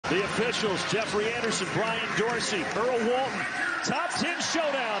The officials, Jeffrey Anderson, Brian Dorsey, Earl Walton. Top 10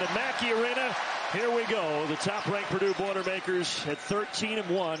 showdown at Mackey Arena. Here we go. The top-ranked Purdue Boilermakers at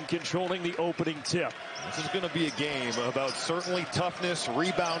 13-1, controlling the opening tip. This is going to be a game about certainly toughness,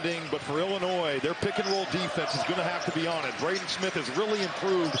 rebounding, but for Illinois, their pick-and-roll defense is going to have to be on it. Braden Smith has really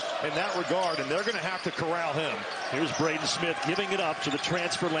improved in that regard, and they're going to have to corral him. Here's Braden Smith giving it up to the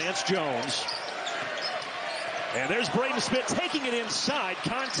transfer Lance Jones. And there's Braden Smith taking it inside.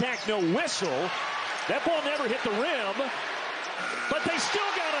 Contact, no whistle. That ball never hit the rim. But they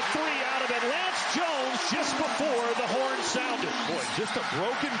still got a three out of it. Lance Jones just before the horn sounded. Boy, just a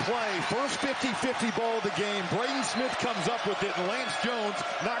broken play. First 50-50 ball of the game. Braden Smith comes up with it, and Lance Jones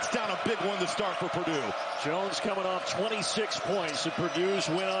knocks down a big one to start for Purdue. Jones coming off 26 points at Purdue's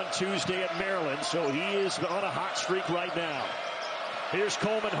win on Tuesday at Maryland, so he is on a hot streak right now. Here's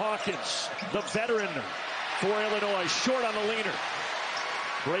Coleman Hawkins, the veteran for Illinois, short on the leaner.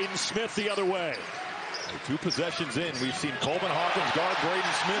 Braden Smith the other way. 2 possessions in, we've seen Coleman Hawkins guard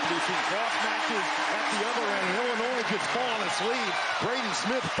Braden Smith. We've seen cross matches at the other end. Illinois just falling asleep. Braden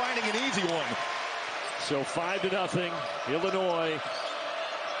Smith finding an easy one. So 5-0. Illinois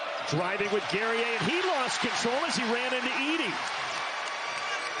driving with Guerrier, and he lost control as he ran into Edey.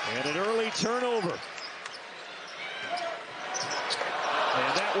 And an early turnover.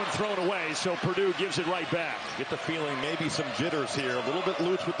 And that one thrown away, so Purdue gives it right back. Get the feeling maybe some jitters here. A little bit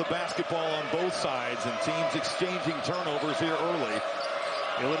loose with the basketball on both sides, and teams exchanging turnovers here early.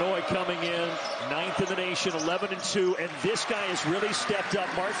 Illinois coming in 9th in the nation, 11-2, and this guy has really stepped up.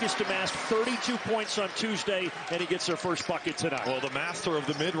 Marcus amassed 32 points on Tuesday, and he gets their first bucket tonight. Well, the master of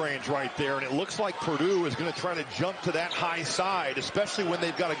the mid-range right there, and it looks like Purdue is going to try to jump to that high side, especially when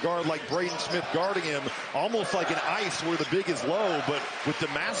they've got a guard like Braden Smith guarding him, almost like an ice where the big is low, but with the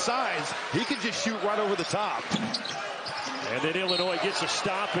mass size, he can just shoot right over the top. And then Illinois gets a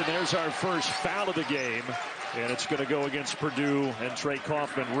stop, and there's our first foul of the game. And it's going to go against Purdue and Trey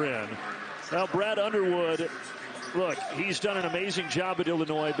Kaufman-Renn. Now, Brad Underwood, look, he's done an amazing job at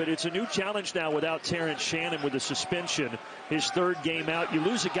Illinois, but it's a new challenge now without Terrence Shannon with the suspension. His 3rd game out. You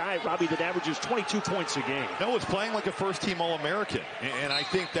lose a guy, Robbie, that averages 22 points a game. No, it's playing like a first-team All-American, and I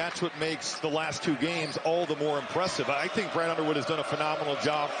think that's what makes the last 2 games all the more impressive. I think Brad Underwood has done a phenomenal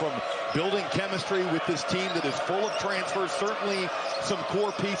job from building chemistry with this team that is full of transfers, certainly some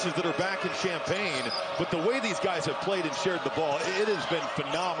core pieces that are back in Champaign, but the way these guys have played and shared the ball, it has been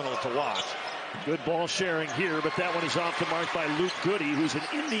phenomenal to watch. Good ball sharing here, but that one is off the mark by Luke Goody, who's an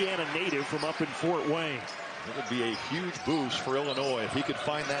Indiana native from up in Fort Wayne. It would be a huge boost for Illinois if he could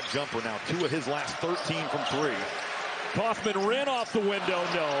find that jumper now. 2 of his last 13 from 3. Kaufman-Renn off the window,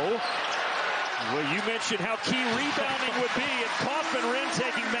 no. Well, you mentioned how key rebounding would be, and Kaufman-Renn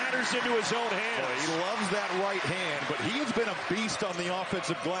taking matters into his own hands. Boy, he loves that right hand, but he has been a beast on the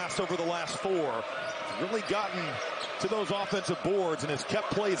offensive glass over the last 4. He's really gotten to those offensive boards and has kept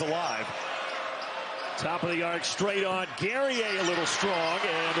plays alive. Top of the arc, straight on. Guerrier a little strong,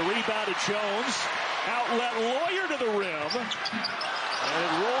 and the rebound to Jones. Outlet Lawyer to the rim. And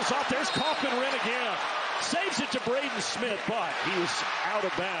it rolls off. There's Kaufman-Renn again. Saves it to Braden Smith, but he was out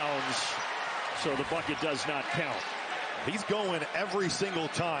of bounds, so the bucket does not count. He's going every single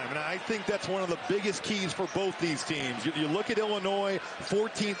time, and I think that's one of the biggest keys for both these teams. You look at Illinois,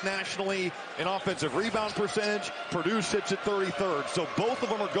 14th nationally in offensive rebound percentage. Purdue sits at 33rd, so both of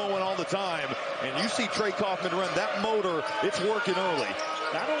them are going all the time. And you see Trey Kaufman-Renn, that motor, it's working early.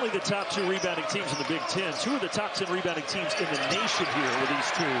 Not only the top 2 rebounding teams in the Big Ten, 2 of the top 10 rebounding teams in the nation here with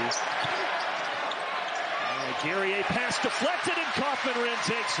these 2. Guerrier pass deflected, and Kaufman-Renn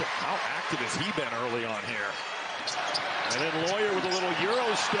takes it. How active has he been early on here? And then Lawyer with a little Euro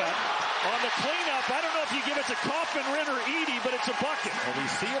step. On the cleanup, I don't know if you give it to Kaufman-Renn or Edey, but it's a bucket. Well, we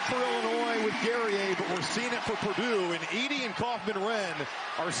see it for Illinois with Guerrier, but we're seeing it for Purdue. And Edey and Kaufman-Renn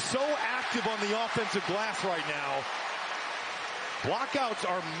are so active on the offensive glass right now. Blockouts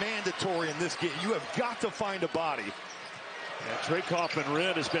are mandatory in this game. You have got to find a body. Yeah, Trey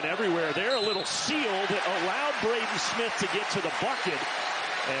Kaufman-Renn has been everywhere. They're a little sealed. It allowed Braden Smith to get to the bucket,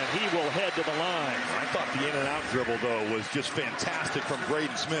 and he will head to the line. I thought the in-and-out dribble, though, was just fantastic from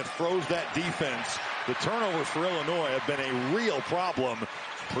Braden Smith. Froze that defense. The turnovers for Illinois have been a real problem.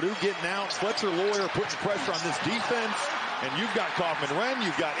 Purdue getting out. Fletcher Lawyer putting pressure on this defense. And you've got Kaufman-Renn,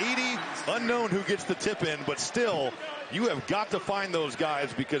 you've got Edey. Unknown who gets the tip in, but still, you have got to find those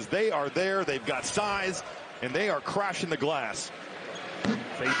guys because they are there. They've got size, and they are crashing the glass.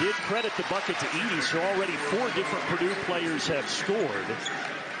 They did credit the bucket to Edey, so already 4 different Purdue players have scored.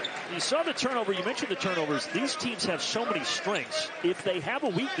 You saw the turnover. You mentioned the turnovers. These teams have so many strengths. If they have a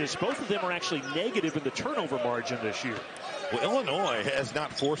weakness, both of them are actually negative in the turnover margin this year. Well, Illinois has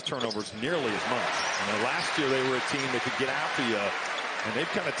not forced turnovers nearly as much. Last year they were a team that could get after you, and they've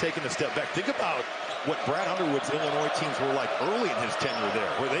kind of taken a step back. Think about what Brad Underwood's Illinois teams were like early in his tenure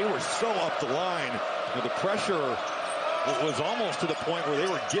there, where they were so up the line. The pressure was almost to the point where they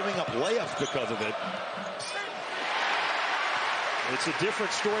were giving up layups because of it. It's a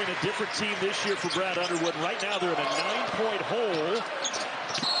different story and a different team this year for Brad Underwood. Right now they're in a 9-point hole.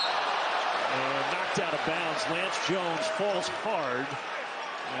 And knocked out of bounds. Lance Jones falls hard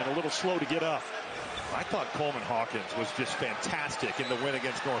and a little slow to get up. I thought Coleman Hawkins was just fantastic in the win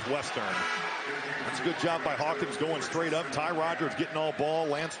against Northwestern. That's a good job by Hawkins going straight up. Ty Rodgers getting all ball.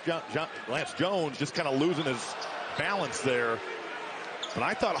 Lance Jones just kind of losing his balance there. But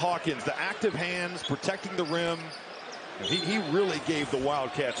I thought Hawkins, the active hands, protecting the rim, he really gave the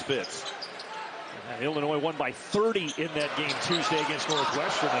Wildcats fits. Illinois won by 30 in that game Tuesday against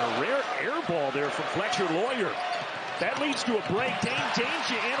Northwestern. And a rare air ball there from Fletcher Lawyer. That leads to a break. Danger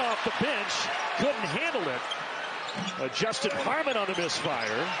in off the bench. Couldn't handle it. Justin Harmon on a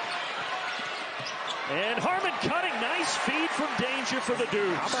misfire. And Harmon cutting. Nice feed from Danger for the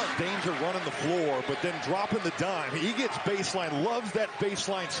Dukes. How about Danger running the floor, but then dropping the dime? He gets baseline, loves that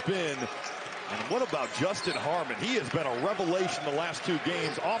baseline spin. And what about Justin Harmon? He has been a revelation the last 2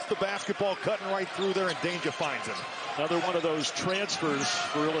 games. Off the basketball, cutting right through there, and Danger finds him. Another one of those transfers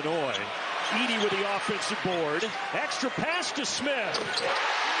for Illinois. Edey with the offensive board. Extra pass to Smith.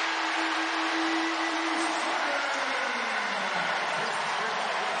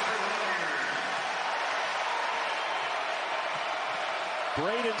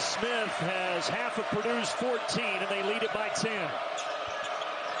 Braden Smith has half of Purdue's 14, and they lead it by 10.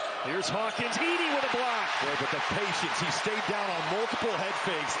 Here's Hawkins. Edey with a block. Boy, but the patience. He stayed down on multiple head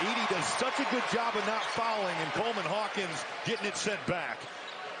fakes. Edey does such a good job of not fouling, and Coleman Hawkins getting it sent back.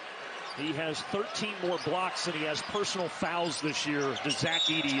 He has 13 more blocks than he has personal fouls this year. Zach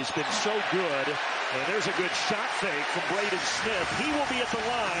Edey has been so good. And there's a good shot fake from Braden Smith. He will be at the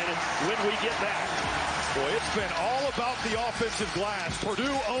line when we get back. Boy, it's been all about the offensive glass.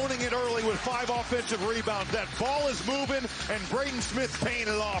 Purdue owning it early with 5 offensive rebounds. That ball is moving, and Braden Smith paying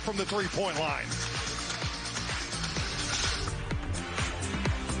it off from the 3-point line.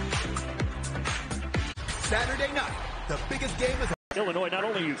 Saturday night, the biggest game is Illinois, not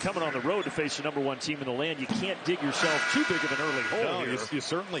only are you coming on the road to face the #1 team in the land, you can't dig yourself too big of an early hole here. You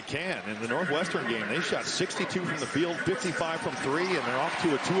certainly can. In the Northwestern game, they shot 62 from the field, 55 from 3, and they're off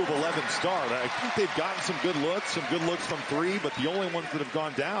to a 2 of 11 start. I think they've gotten some good looks from 3, but the only ones that have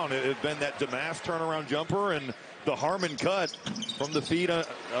gone down have been that Damas turnaround jumper and the Harmon cut from the feet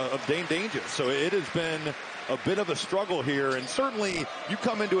of Dane Danger. So it has been a bit of a struggle here, and certainly you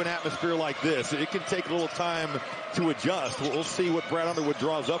come into an atmosphere like this, it can take a little time to adjust. We'll see what Brad Underwood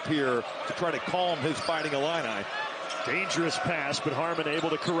draws up here to try to calm his Fighting Illini. Dangerous pass, but Harmon able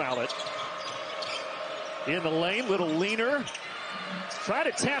to corral it. In the lane, little leaner. Try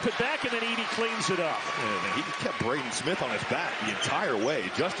to tap it back, and then Edey cleans it up. And he kept Braden Smith on his back the entire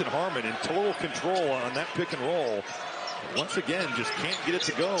way. Justin Harmon in total control on that pick and roll. Once again, just can't get it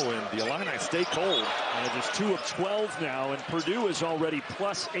to go, and the Illini stay cold. Just 2 of 12 now, and Purdue is already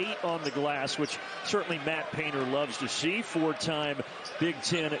 +8 on the glass, which certainly Matt Painter loves to see. 4-time Big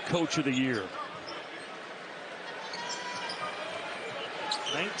Ten Coach of the Year.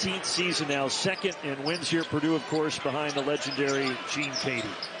 19th season now, 2nd in wins here at Purdue, of course, behind the legendary Gene Cady.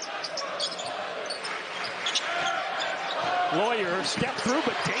 Lawyer step through,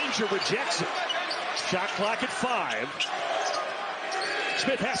 but Danger rejects it. Shot clock at 5.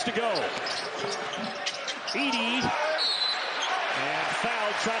 Smith has to go. Edey. And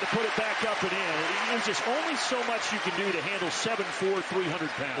fouled, trying to put it back up and in. There's just only so much you can do to handle 7'4", 300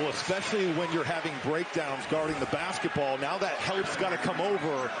 pounds. Well, especially when you're having breakdowns guarding the basketball. Now that help's got to come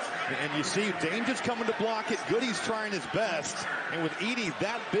over. And you see Danger's coming to block it. Goody's trying his best. And with Edey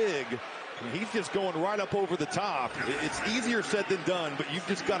that big, he's just going right up over the top. It's easier said than done, but you've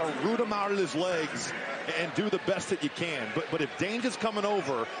just got to root him out of his legs and do the best that you can. But if Danger's coming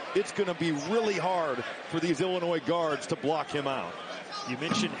over, it's going to be really hard for these Illinois guards to block him out. You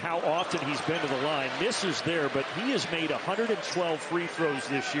mentioned how often he's been to the line. Misses there, but he has made 112 free throws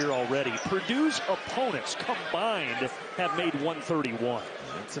this year already. Purdue's opponents combined have made 131.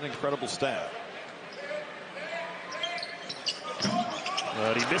 That's an incredible stat.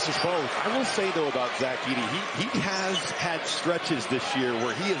 But he misses both. I will say, though, about Zach Edey, he has had stretches this year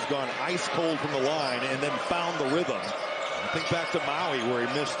where he has gone ice cold from the line and then found the rhythm. I think back to Maui where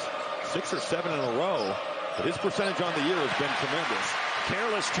he missed 6 or 7 in a row. But his percentage on the year has been tremendous.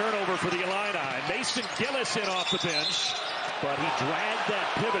 Careless turnover for the Illini. Mason Gillis in off the bench, but he dragged that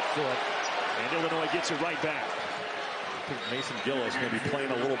pivot foot, and Illinois gets it right back. think Mason Gillis may be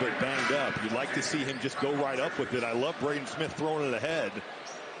playing a little bit banged up. You'd like to see him just go right up with it. I love Braden Smith throwing it ahead.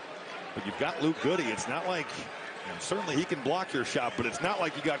 But you've got Luke Goody. It's not like, and certainly he can block your shot, but it's not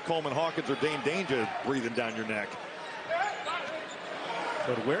like you got Coleman Hawkins or Dane Danger breathing down your neck.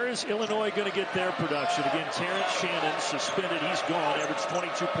 But where is Illinois going to get their production? Again, Terrence Shannon suspended. He's gone. Averaged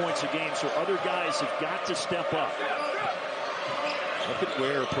 22 points a game. So other guys have got to step up. Look at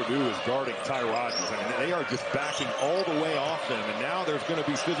where Purdue is guarding Ty Rogers. I mean, they are just backing all the way off them. And now there's going to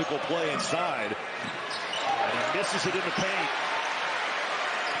be physical play inside. And he misses it in the paint.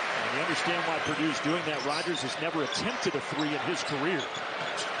 And you understand why Purdue's doing that. Rogers has never attempted a three in his career.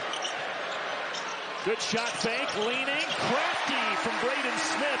 Good shot fake, leaning, crafty from Braden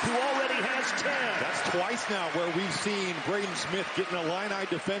Smith, who already has 10. That's twice now where we've seen Braden Smith getting a Illini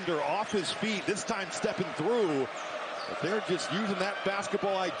defender off his feet, this time stepping through. But they're just using that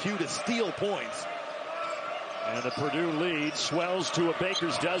basketball IQ to steal points. And the Purdue lead swells to a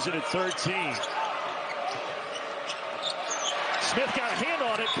baker's dozen at 13. Smith got a hand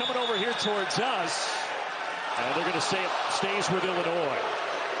on it coming over here towards us. And they're going to say it stays with Illinois.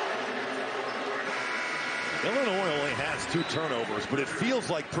 Illinois only has 2 turnovers, but it feels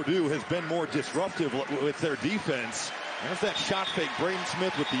like Purdue has been more disruptive with their defense. There's that shot fake. Braden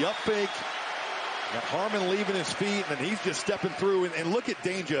Smith with the up fake. Got Harmon leaving his feet, and he's just stepping through. And look at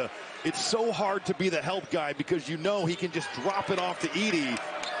Danger. It's so hard to be the help guy because you know he can just drop it off to Edey.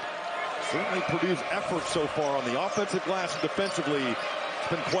 Certainly Purdue's effort so far on the offensive glass and defensively has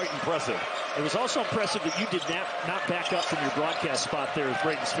been quite impressive. It was also impressive that you did not back up from your broadcast spot there as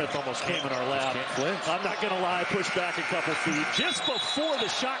Braden Smith almost came in our lap. I'm not going to lie, pushed back a couple feet just before the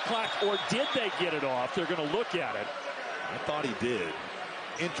shot clock, or did they get it off? They're going to look at it. I thought he did.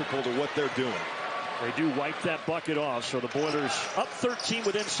 Integral to what they're doing. They do wipe that bucket off, so the Boilers up 13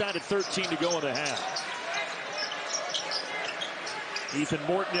 with inside at 13 to go in the half. Ethan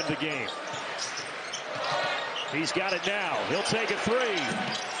Morton in the game. He's got it now. He'll take a three.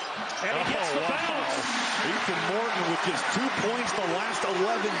 And he gets the bounce. Ethan Morton with just 2 points the last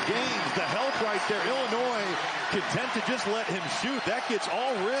 11 games. The help right there. Illinois content to just let him shoot. That gets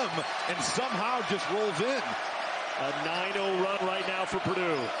all rim and somehow just rolls in. A 9-0 run right now for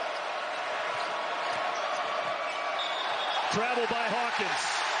Purdue. Travel by Hawkins.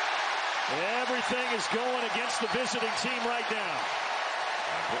 Everything is going against the visiting team right now.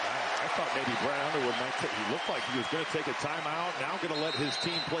 I thought maybe Brad Underwood might take, he looked like he was going to take a timeout, now going to let his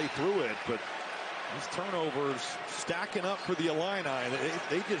team play through it, but these turnovers stacking up for the Illini.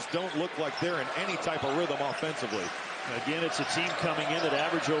 They just don't look like they're in any type of rhythm offensively. Again, it's a team coming in that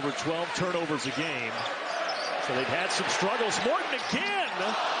average over 12 turnovers a game. So they've had some struggles. Morton again.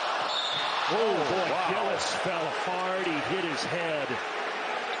 Oh, boy, wow. Gillis fell hard. He hit his head.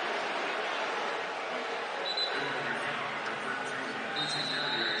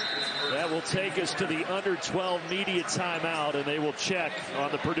 That will take us to the under 12 media timeout, and they will check on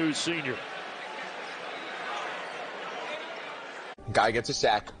the Purdue senior. Guy gets a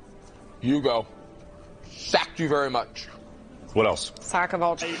sack. You go. Sacked you very much. What else? Sack of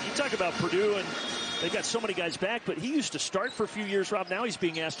all. You talk about Purdue, and they've got so many guys back, but he used to start for a few years, Rob. Now he's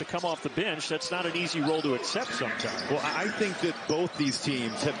being asked to come off the bench. That's not an easy role to accept sometimes. Well, I think that both these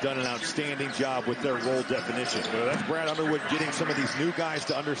teams have done an outstanding job with their role definition. That's Brad Underwood getting some of these new guys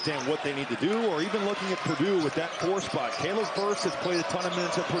to understand what they need to do, or even looking at Purdue with that 4 spot. Caleb Burst has played a ton of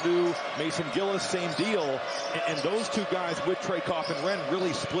minutes at Purdue. Mason Gillis, same deal. And those 2 guys with Traycoff and Wren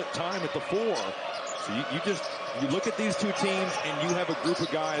really split time at the 4. So you look at these 2 teams, and you have a group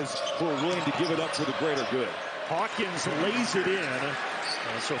of guys who are willing to give it up for the greater good. Hawkins lays it in.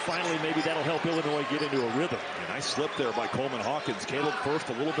 So finally, maybe that'll help Illinois get into a rhythm. A nice slip there by Coleman Hawkins. Caleb first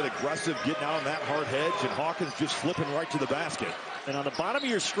a little bit aggressive, getting out on that hard hedge, and Hawkins just slipping right to the basket. And on the bottom of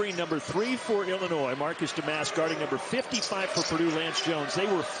your screen, number 3 for Illinois, Marcus Damas guarding number 55 for Purdue, Lance Jones. They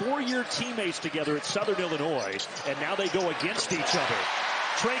were 4-year teammates together at Southern Illinois, and now they go against each other.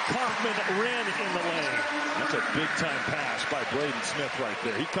 Trey Kaufman-Wren in the lane. That's a big-time pass by Braden Smith right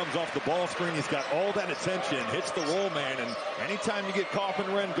there. He comes off the ball screen. He's got all that attention, hits the roll man, and anytime you get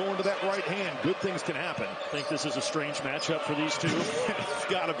Kaufman-Wren going to that right hand, good things can happen. Think this is a strange matchup for these 2? It's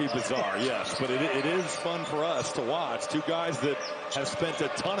got to be bizarre, yes, but it is fun for us to watch. 2 guys that have spent a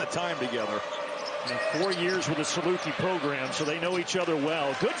ton of time together. 4 years with the Saluki program, so they know each other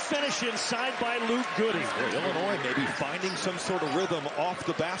well. Good finish inside by Luke Goody. Illinois maybe finding some sort of rhythm off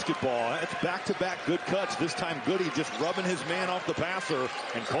the basketball. It's back-to-back good cuts. This time Goody just rubbing his man off the passer,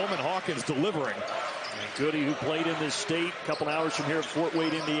 and Coleman Hawkins delivering. And Goody, who played in this state a couple hours from here at Fort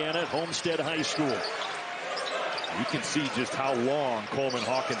Wade, Indiana, at Homestead High School. You can see just how long Coleman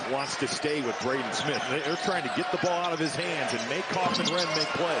Hawkins wants to stay with Braden Smith. They're trying to get the ball out of his hands and make Kaufman Wren make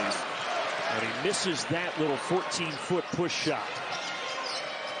plays. And he misses that little 14-foot push shot.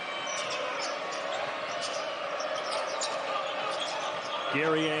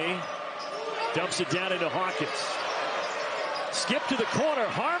 Guerrier dumps it down into Hawkins. Skip to the corner.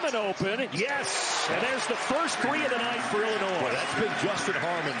 Harmon open. Yes. And there's the first three of the night for Illinois. Boy, that's been Justin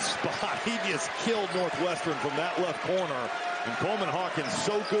Harmon's spot. He just killed Northwestern from that left corner. And Coleman Hawkins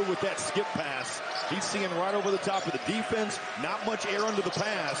so good with that skip pass. He's seeing right over the top of the defense. Not much air under the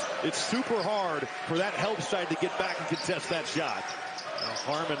pass. It's super hard for that help side to get back and contest that shot.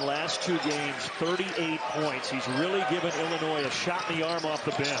 Harmon last two games, 38 points. He's really given Illinois a shot in the arm off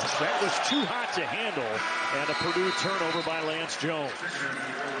the bench. That was too hot to handle, and a Purdue turnover by Lance Jones.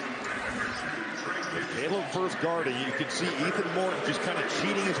 Caleb first guarding. You can see Ethan Morton just kind of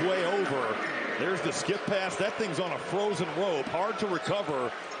cheating his way over. There's the skip pass. That thing's on a frozen rope. Hard to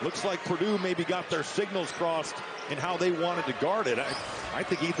recover. Looks like Purdue maybe got their signals crossed in how they wanted to guard it. I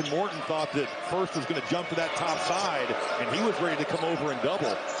think Ethan Morton thought that First was going to jump to that top side, and he was ready to come over and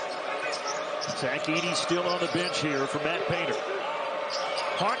double. Zach Edey still on the bench here for Matt Painter.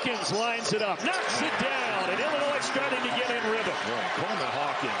 Hawkins lines it up, knocks it down, and Illinois starting to get in rhythm. Well, Coleman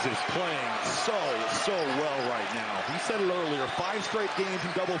Hawkins is playing so well right now. He said it earlier, 5 straight games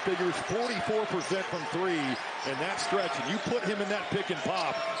in double figures, 44% from 3 in that stretch. And you put him in that pick and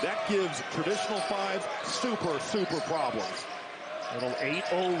pop, that gives traditional 5 super problems. Little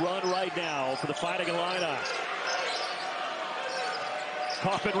 8-0 run right now for the Fighting Illini.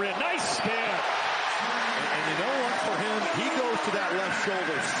 Kaufman Wren, nice spin. And you know what, for him, he goes to that left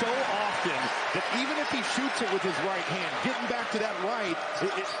shoulder so often that even if he shoots it with his right hand, getting back to that right,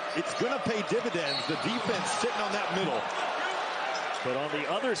 it's going to pay dividends. The defense sitting on that middle. But on the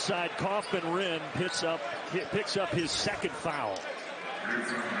other side, Kaufman Wren picks up his second foul.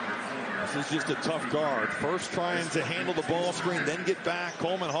 This is just a tough guard. First trying to handle the ball screen, then get back.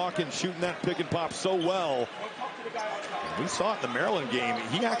 Coleman Hawkins shooting that pick and pop so well. We saw it in the Maryland game.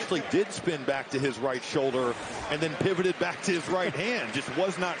 He actually did spin back to his right shoulder and then pivoted back to his right hand. Just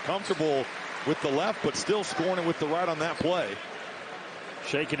was not comfortable with the left, but still scoring it with the right on that play.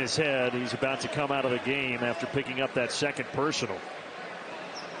 Shaking his head. He's about to come out of the game after picking up that second personal.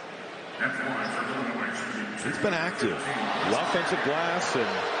 He's been active. Offensive glass and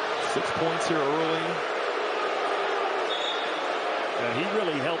 6 points here early. He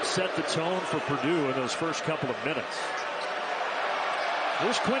really helped set the tone for Purdue in those first couple of minutes.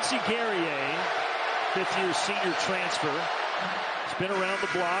 There's Quincy Guerrier, fifth-year senior transfer. He's been around the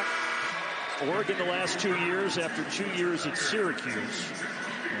block. Oregon the last 2 years after 2 years at Syracuse.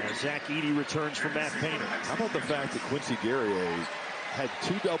 Zach Edey returns from Matt Painter. How about the fact that Quincy Guerrier had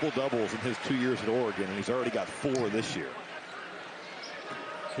 2 double-doubles in his 2 years at Oregon, and he's already got 4 this year.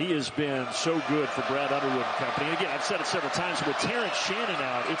 He has been so good for Brad Underwood and company. And again, I've said it several times, with Terrence Shannon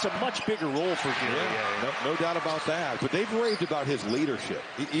out, it's a much bigger role for Guerrier. Yeah, no doubt about that. But they've raved about his leadership.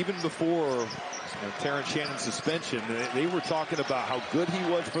 Even before Terrence Shannon's suspension, they were talking about how good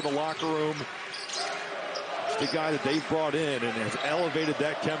he was for the locker room. The guy that they've brought in and has elevated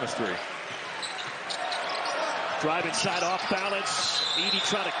that chemistry. Drive inside off balance. Edey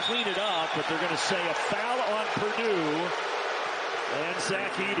trying to clean it up, but they're going to say a foul on Purdue. And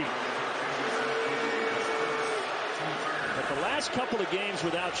Zach Edey. But the last couple of games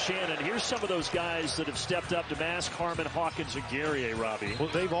without Shannon, here's some of those guys that have stepped up: Damask, Harmon, Hawkins, and Guerrier, Robbie. Well,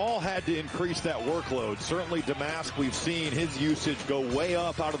 they've all had to increase that workload. Certainly Damask, we've seen his usage go way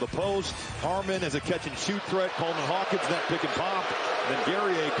up out of the post. Harmon as a catch-and-shoot threat. Coleman Hawkins, that pick and pop. And then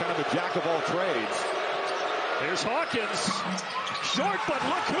Guerrier, kind of a jack of all trades. There's Hawkins. Short, but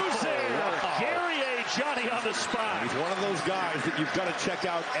look who's there. Wow. Guerrier, Johnny on the spot. He's one of those guys that you've got to check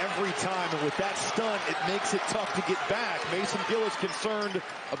out every time. And with that stunt, it makes it tough to get back. Mason Gill is concerned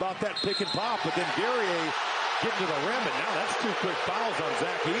about that pick and pop. But then Guerrier getting to the rim. And now that's 2 quick fouls on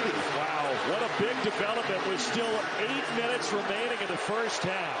Zach Edey. Wow, what a big development with still 8 minutes remaining in the first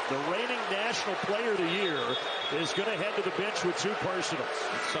half. The reigning National Player of the Year is going to head to the bench with 2 personals.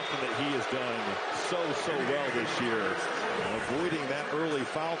 It's something that he has done so well this year. Avoiding that early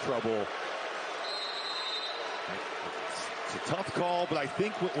foul trouble. It's a tough call, but I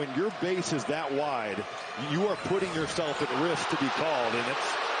think when your base is that wide, you are putting yourself at risk to be called. And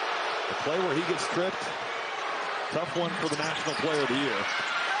it's a play where he gets stripped. Tough one for the National Player of the Year.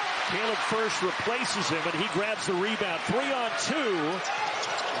 Caleb First replaces him, and he grabs the rebound. 3-on-2.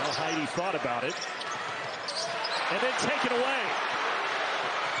 Well, Heidi thought about it. And then taken away.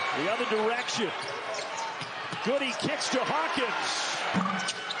 The other direction. Goody kicks to Hawkins.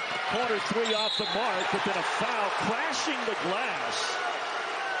 corner three off the mark, but then a foul crashing the glass.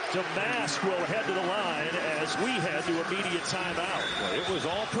 Damask will head to the line as we head to immediate timeout. Well, it was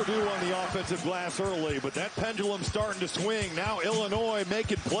all Purdue on the offensive glass early, but that pendulum starting to swing. Now Illinois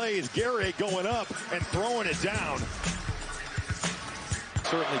making plays. Guerrier going up and throwing it down.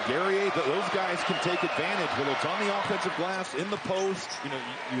 Certainly Guerrier, those guys can take advantage, whether it's on the offensive glass, in the post. You know,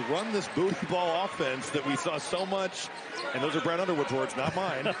 you run this booty ball offense that we saw so much, and those are Brad Underwood's words, not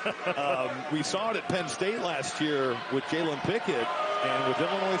mine. We saw it at Penn State last year with Jalen Pickett. And with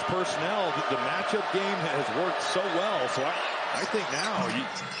Illinois' personnel, the matchup game has worked so well. So I think now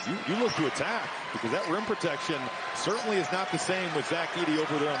you look to attack, because that rim protection certainly is not the same with Zach Edey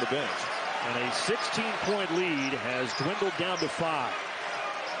over there on the bench. And a 16-point lead has dwindled down to 5.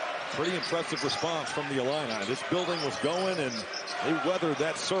 Pretty impressive response from the Illini. This building was going, and they weathered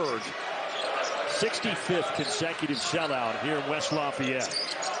that surge. 65th consecutive sellout here in West Lafayette.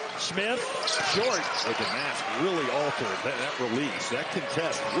 Smith, short. But the mask really altered that release. That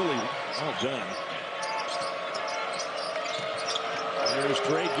contest really well done. There's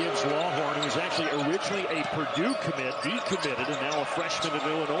Dre Gibbs Lawhorn, who was actually originally a Purdue commit, decommitted, and now a freshman at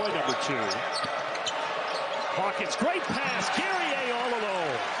Illinois, number 2. Hawkins, great pass. Guerrier all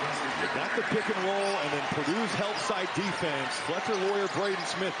alone. Got the pick and roll, and then Purdue's help side defense. Fletcher Lawyer, Braden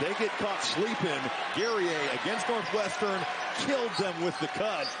Smith, they get caught sleeping. Guerrier against Northwestern killed them with the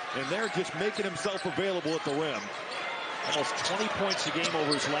cut, and they're just making himself available at the rim. Almost 20 points a game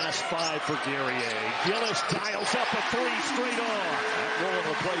over his last 5 for Guerrier. Gillis dials up a 3 straight on. That roll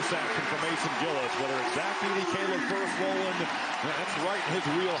and replace action for Mason Gillis. Whether it's Zach Edey, Caleb First rolling, that's right in his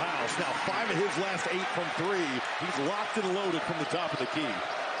wheelhouse. Now 5 of his last 8 from 3. He's locked and loaded from the top of the key.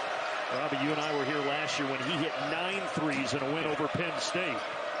 Robbie, you and I were here last year when he hit 9 threes in a win over Penn State.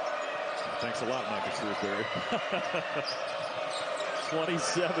 Thanks a lot, Michael Shrewsbury.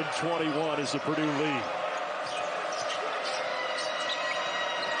 27-21 is the Purdue lead.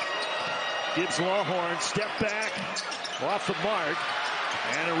 Gibbs Lawhorn, step back, off the mark,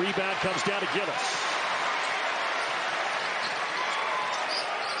 and a rebound comes down to Gillis.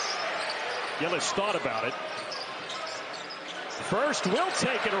 Gillis thought about it. First will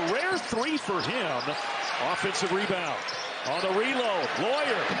take it, a rare 3 for him. Offensive rebound. On the reload,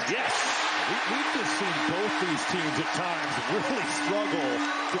 Lawyer, yes. We've just seen both these teams at times really struggle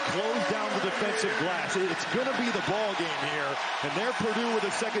to close down the defensive glass. It's going to be the ball game here, and they're Purdue with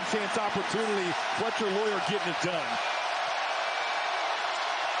a second chance opportunity. Fletcher Lawyer getting it done.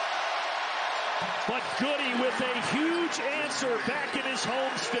 But Goody with a huge answer back in his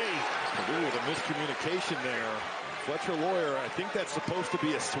home state. Purdue with a miscommunication there. Fletcher Lawyer, I think that's supposed to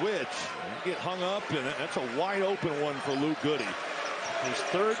be a switch. You get hung up, and that's a wide open one for Luke Goody. His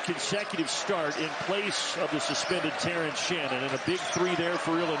 3rd consecutive start in place of the suspended Terrence Shannon, and a big 3 there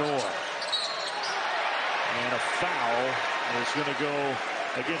for Illinois. And a foul is going to go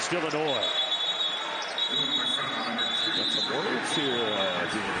against Illinois. Got some words here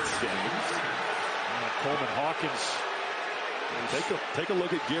being exchanged. Coleman Hawkins. Take a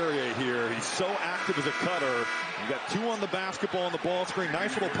look at Guerrier here. He's so active as a cutter. You got 2 on the basketball on the ball screen.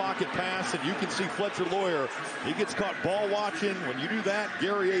 Nice little pocket pass, and you can see Fletcher Lawyer. He gets caught ball watching. When you do that,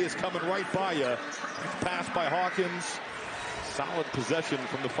 Guerrier is coming right by you. Pass by Hawkins. Solid possession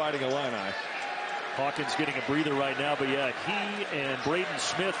from the Fighting Illini. Hawkins getting a breather right now, but yeah, he and Braden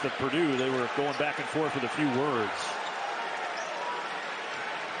Smith of Purdue, they were going back and forth with a few words.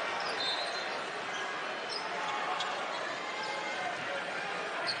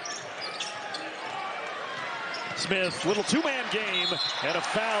 Smith, little 2-man game, and a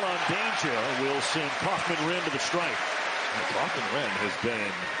foul on Danger will send Kaufman-Renn to the strike. Kaufman-Renn has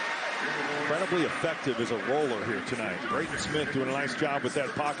been incredibly effective as a roller here tonight. Braden Smith doing a nice job with that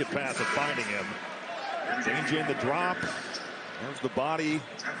pocket pass of finding him. Danger in the drop. There's the body.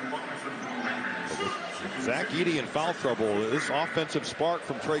 Zach Edey in foul trouble. This offensive spark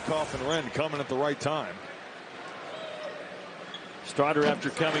from Trey Kaufman-Renn coming at the right time. Starter after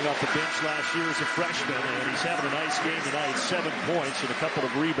coming off the bench last year as a freshman, and he's having a nice game tonight. 7 points and a couple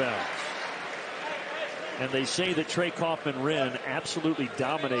of rebounds. And they say that Trey Kaufman-Renn absolutely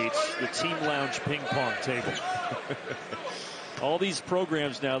dominates the team lounge ping pong table. All these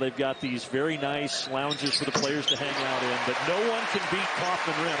programs now, they've got these very nice lounges for the players to hang out in, but no one can beat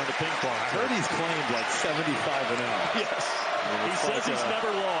Kaufman-Renn on the ping pong table. I heard he's claimed like 75-0. Yes. He says he's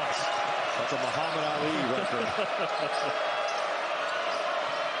never lost. That's a Muhammad Ali record.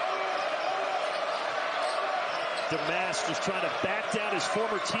 Damask is trying to back down his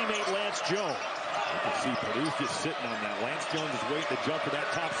former teammate Lance Jones. You can see Purdue's just sitting on that. Lance Jones is waiting to jump to that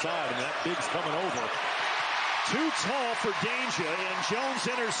top side, and that big's coming over. Too tall for danger, and Jones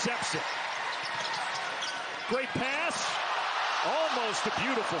intercepts it. Great pass. Almost a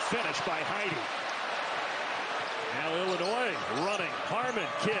beautiful finish by Heidi. Now Illinois running. Harmon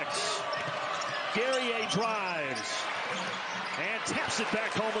kicks. Guerrier drives. And taps it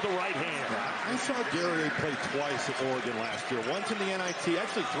back home with the right hand. I saw Guerrier play twice at Oregon last year. Once in the NIT,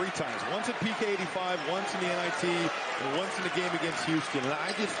 actually 3 times. Once at PK 85, once in the NIT, and once in the game against Houston. And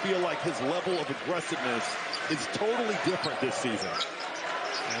I just feel like his level of aggressiveness is totally different this season.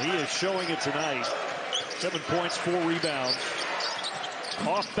 And he is showing it tonight. 7 points, 4 rebounds.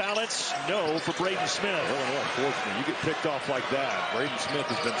 Off balance, no for Braden Smith. Illinois, unfortunately, you get picked off like that. Braden Smith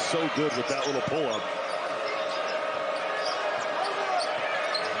has been so good with that little pull-up.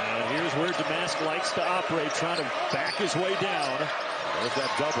 Here's where Damask likes to operate, trying to back his way down. There's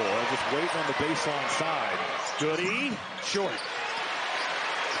that double. They're just waiting on the baseline side. Goody, short.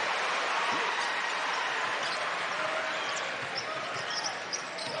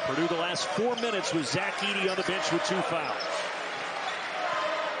 Purdue the last 4 minutes with Zach Edey on the bench with 2 fouls.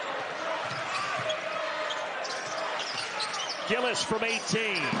 Gillis from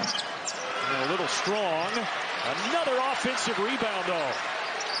 18. A little strong. Another offensive rebound, though.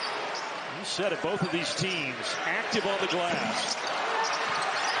 You said it, both of these teams active on the glass.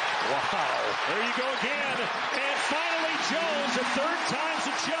 Wow. There you go again. And finally Jones, a 3rd time's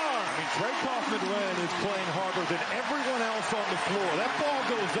a charm. I mean, Trey Kaufman-Renn is playing harder than everyone else on the floor. That ball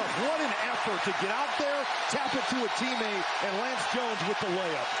goes up. What an effort to get out there, tap it to a teammate, and Lance Jones with the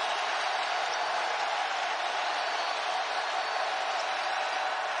layup.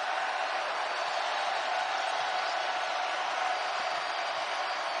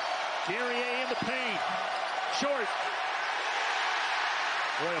 Guerrier in the paint. Short.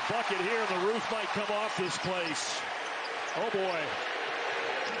 Boy, a bucket here, and the roof might come off this place. Oh, boy.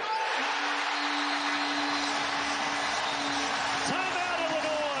 Timeout,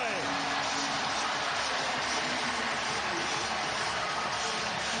 Illinois.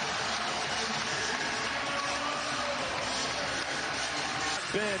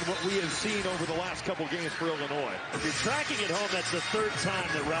 Been what we have seen over the last couple games for Illinois. If you're tracking at home, that's the 3rd time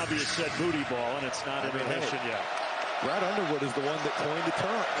that Robbie has said booty ball, and it's not intermission yet. Brad Underwood is the one that coined the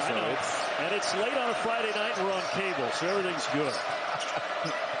term. And it's late on a Friday night, and we're on cable, so everything's good.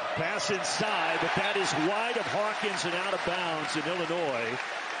 Pass inside, but that is wide of Hawkins and out of bounds, and Illinois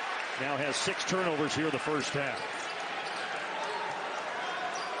now has 6 turnovers here in the first half.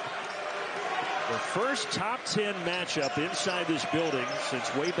 The first top 10 matchup inside this building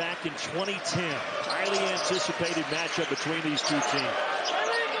since way back in 2010. Highly anticipated matchup between these 2 teams.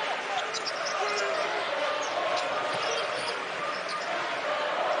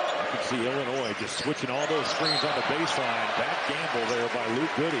 You can see Illinois just switching all those screens on the baseline. That gamble there by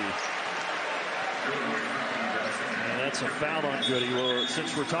Luke Goody. And that's a foul on Goody. Well,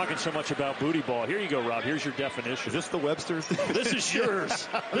 since we're talking so much about booty ball, here you go, Rob. Here's your definition. Is this the Webster's? This is yours.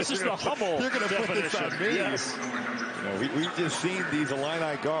 This is the Hummel You're going to put definition. this on me. Yes. You know, we've just seen these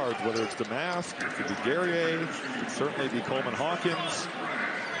Illini guards, whether it's Damask, it could be Guerrier, it could certainly be Coleman Hawkins.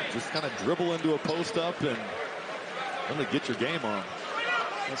 Just kind of dribble into a post up and really get your game on.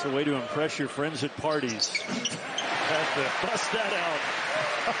 That's a way to impress your friends at parties. Bust that out.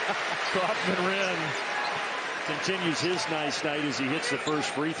 Kaufman-Renn continues his nice night as he hits the first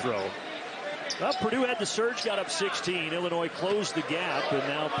free throw. Well, Purdue had the surge, got up 16. Illinois closed the gap, and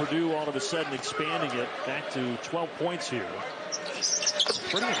now Purdue all of a sudden expanding it back to 12 points here.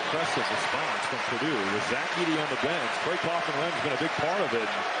 Pretty impressive response from Purdue with Zach Edey on the bench. Trey Kaufman-Renn's been a big part of it.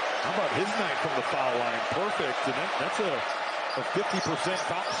 How about his night from the foul line? Perfect, and that's a 50%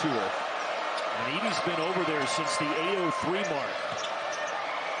 foul shooter. And Edey's been over there since the 8:03 mark.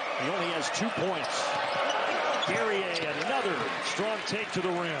 He only has 2 points. Guerrier, another strong take to the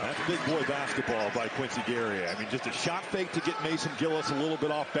rim. That's big boy basketball by Quincy Guerrier. I mean, just a shot fake to get Mason Gillis a little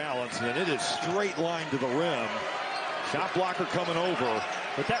bit off balance, and then it is straight line to the rim. Shot blocker coming over.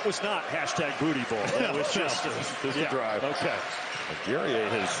 But that was not hashtag booty ball. That was just a drive. Okay. But Guerrier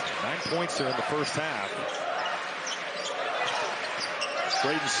has 9 points there in the first half.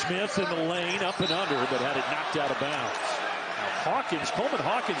 Braden Smith in the lane, up and under, but had it knocked out of bounds. Coleman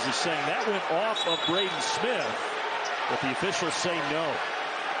Hawkins is saying that went off of Braden Smith, but the officials say no.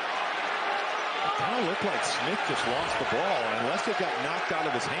 It kind of looked like Smith just lost the ball, unless it got knocked out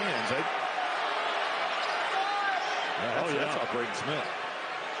of his hands. That's off Braden Smith.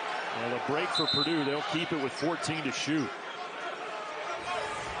 Well, a break for Purdue. They'll keep it with 14 to shoot.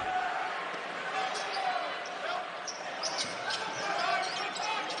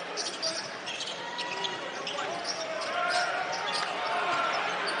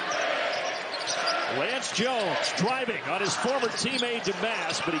 Lance Jones driving on his former teammate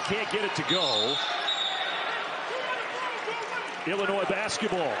DeMass, but he can't get it to go. Illinois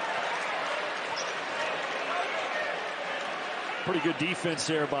basketball. Pretty good defense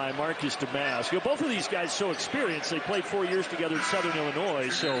there by Marcus DeMass. You know, both of these guys so experienced. They played 4 years together in Southern Illinois,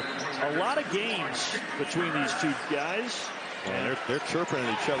 so a lot of games between these two guys. And they're chirping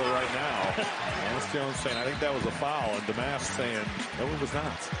at each other right now. Lance Jones saying, I think that was a foul, and DeMass saying, no, it was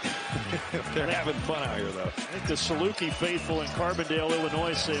not. They're having fun out here, though. I think the Saluki faithful in Carbondale,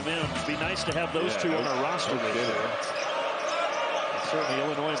 Illinois say, man, it'd be nice to have those two on our roster this year. Certainly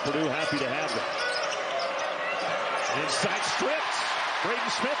Illinois and Purdue happy to have them. Inside stripped.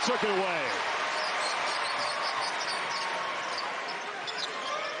 Braden Smith took it away.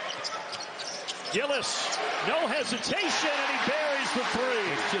 Gillis, no hesitation, and he buries the three.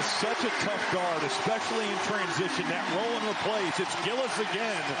 It's just such a tough guard, especially in transition. That roll and replace. It's Gillis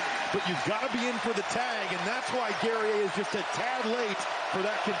again, but you've got to be in for the tag, and that's why Guerrier is just a tad late for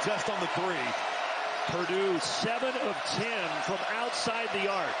that contest on the three. Purdue 7 of 10 from outside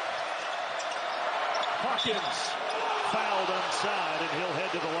the arc. Hawkins fouled onside, and he'll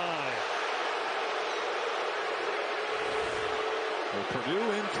head to the line. Well,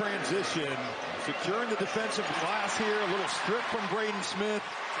 Purdue in transition, securing the defensive glass here. A little strip from Braden Smith.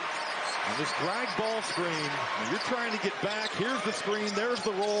 On this drag ball screen, and you're trying to get back. Here's the screen. There's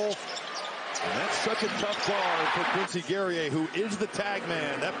the roll. And that's such a tough guard for Quincy Guerrier, who is the tag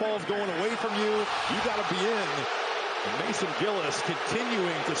man. That ball's going away from you. You got to be in. And Mason Gillis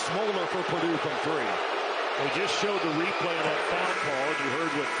continuing to smolder for Purdue from three. We just showed the replay of that foul call, and you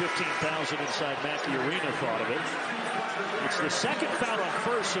heard what 15,000 inside Mackey Arena thought of it. It's the second foul on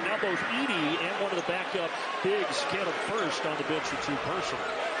first, so now both Edey and one of the backup bigs get him first on the bench for two personal.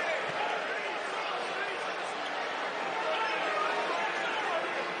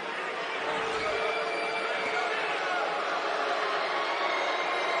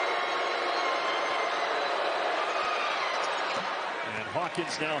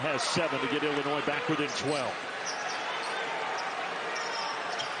 Hawkins now has 7 to get Illinois back within 12.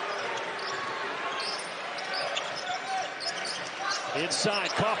 Inside,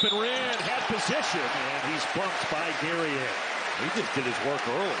 Coffin-Wren had position, and he's bumped by Guerrier. He just did his work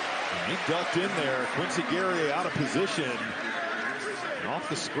early. He ducked in there. Quincy Guerrier out of position. And off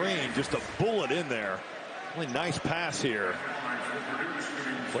the screen, just a bullet in there. Really nice pass here.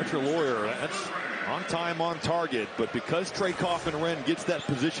 Fletcher Lawyer, that's on time, on target, but because Trey Coffin-Wren gets that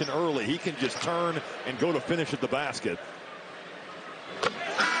position early, he can just turn and go to finish at the basket.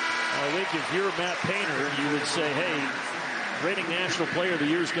 I think if you're Matt Painter, you would say, hey, reigning National Player of the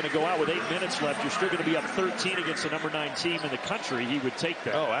Year is going to go out with 8 minutes left. You're still going to be up 13 against the number 9 team in the country. He would take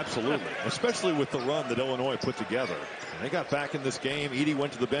that. Oh, absolutely. Especially with the run that Illinois put together. And they got back in this game. Edey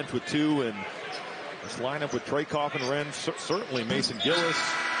went to the bench with 2, and this lineup with Trey Coffin-Wren, certainly Mason Gillis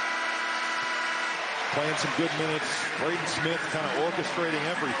playing some good minutes. Braden Smith kind of orchestrating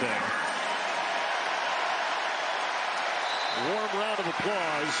everything. Warm round of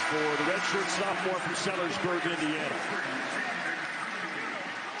applause for the redshirt sophomore from Sellersburg, Indiana.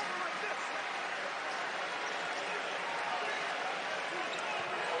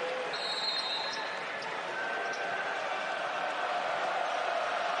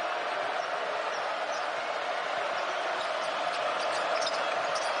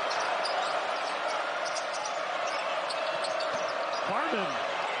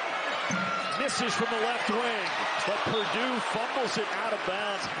 Misses from the left wing, but Purdue fumbles it out of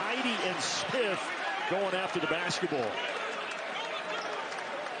bounds. Heide and Smith going after the basketball.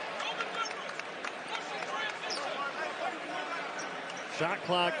 Shot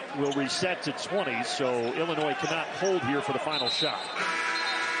clock will reset to 20, so Illinois cannot hold here for the final shot.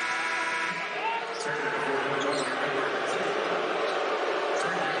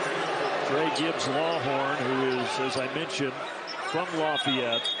 Trey Gibbs Lawhorn, who is, as I mentioned, from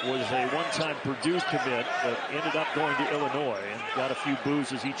Lafayette, was a one-time Purdue commit, but ended up going to Illinois and got a few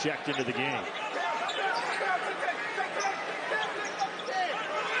boos as he checked into the game.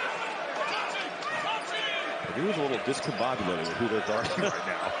 Purdue was a little discombobulated with who they're guarding right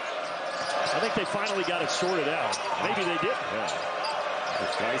now. I think they finally got it sorted out. Maybe they did. Yeah.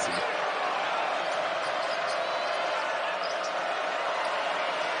 It's dicey.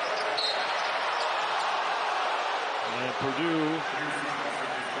 And Purdue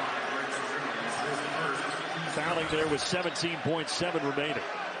fouling there with 17.7 remaining.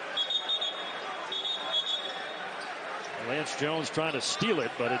 Lance Jones trying to steal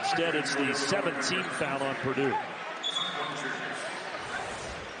it, but instead it's the 17th foul on Purdue.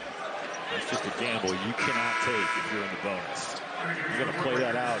 It's just a gamble you cannot take if you're in the bonus. You're going to play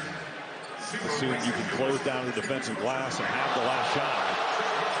that out and Assume you can close down the defensive glass and have the last shot.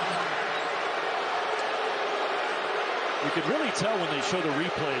 You can really tell when they show the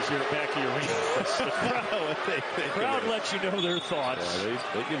replays here at Mackey Arena. The crowd lets you know their thoughts. Yeah,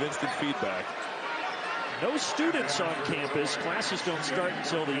 they give instant feedback. No students on campus. Classes don't start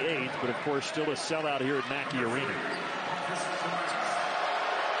until the 8th, but of course still a sellout here at Mackey Arena.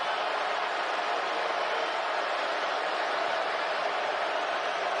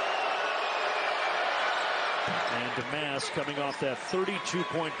 And Damas coming off that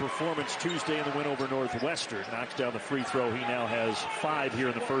 32-point performance Tuesday in the win over Northwestern. Knocks down the free throw. He now has 5 here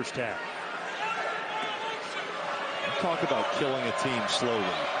in the first half. Talk about killing a team slowly.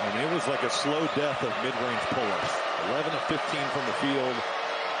 I mean, it was like a slow death of mid-range pull-ups. 11 of 15 from the field.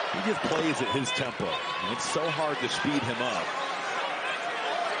 He just plays at his tempo. And it's so hard to speed him up.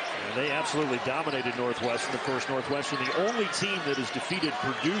 And they absolutely dominated Northwestern. Of course, Northwestern, the only team that has defeated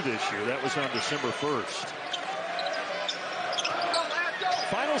Purdue this year. That was on December 1st.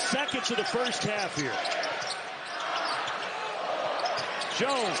 Final seconds of the first half here.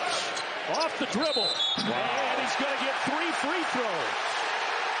 Jones off the dribble. Wow. And he's going to get 3 free throws.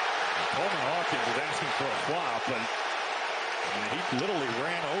 Coleman Hawkins was asking for a flop, and he literally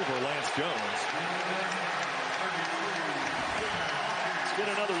ran over Lance Jones. Let's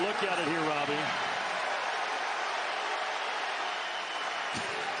get another look at it here, Robbie.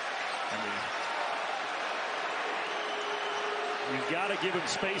 You've got to give him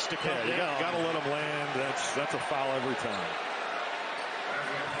space to come down. You got to let him land. That's a foul every time.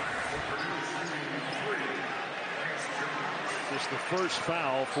 Just the first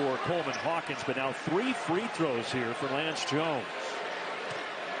foul for Coleman Hawkins, but now 3 free throws here for Lance Jones.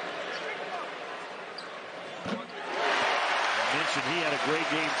 I mentioned he had a great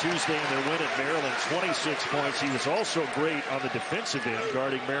game Tuesday in their win at Maryland, 26 points. He was also great on the defensive end,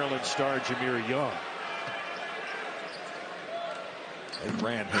 guarding Maryland star Jameer Young. They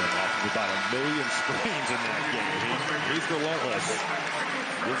ran him off of about 1 million screens in that game. He's relentless.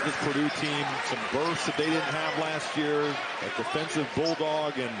 Gives this Purdue team some bursts that they didn't have last year. A defensive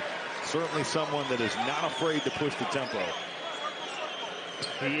bulldog, and certainly someone that is not afraid to push the tempo.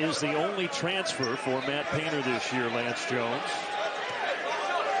 He is the only transfer for Matt Painter this year, Lance Jones.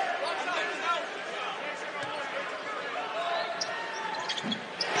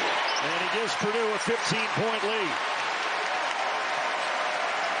 And he gives Purdue a 15-point lead.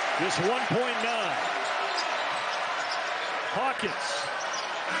 Just 1.9. Hawkins.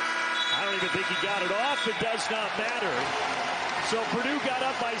 I don't even think he got it off. It does not matter. So Purdue got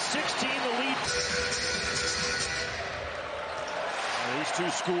up by 16. The lead. These two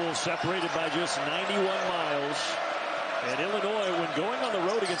schools separated by just 91 miles. And Illinois, when going on the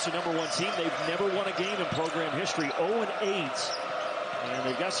road against the #1 team, they've never won a game in program history. 0-8. And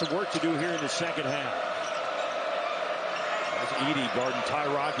they've got some work to do here in the second half. Edey guarding Ty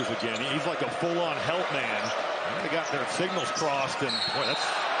Rogers again. He's like a full-on help man. They got their signals crossed, and boy, that's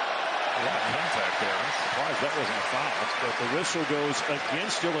a lot of contact there. I'm surprised that wasn't a foul. But the whistle goes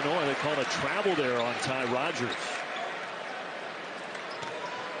against Illinois. They call a travel there on Ty Rogers.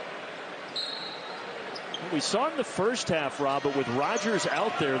 We saw in the first half, Rob, but with Rogers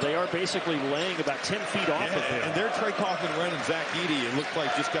out there, they are basically laying about 10 feet off of him. And they're Trey Kaufman-Renn and Zach Edey. It looked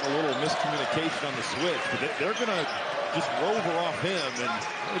like just got a little miscommunication on the switch. But they're going to just rover off him and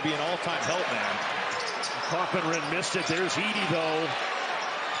really be an all-time help man. Kaufman-Renn missed it. There's Edey, though.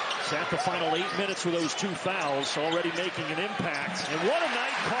 At the final 8 minutes with those 2 fouls, already making an impact. And what a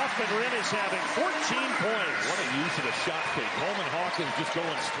night Kaufman-Renn is having. 14 points. What a use of the shot fake. Coleman Hawkins just going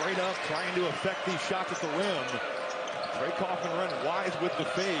straight up, trying to affect these shots at the rim. Trey Kaufman-Renn wise with the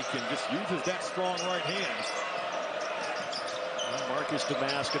fake and just uses that strong right hand. Well, Marcus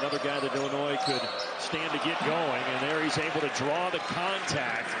Damask, another guy that Illinois could stand to get going. And there he's able to draw the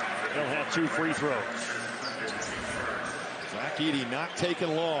contact. He'll have 2 free throws. Zach Edey not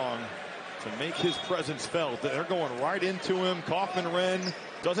taking long to make his presence felt. They're going right into him. Kaufman-Renn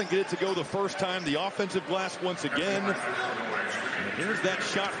doesn't get it to go the first time. The offensive glass once again. And here's that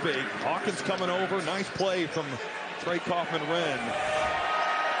shot fake. Hawkins coming over. Nice play from Trey Kaufman-Renn.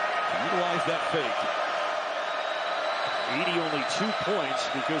 Utilize that fake. Edey only 2 points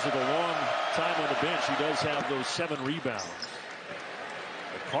because of the long time on the bench. He does have those 7 rebounds.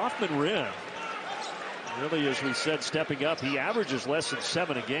 But Kaufman-Renn, really, as we said, stepping up. He averages less than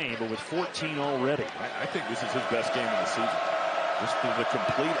 7 a game, but with 14 already. I think this is his best game of the season. Just the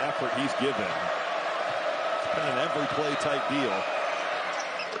complete effort he's given. It's been an every play type deal.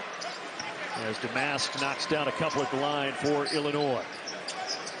 As Damask knocks down a couple at the line for Illinois.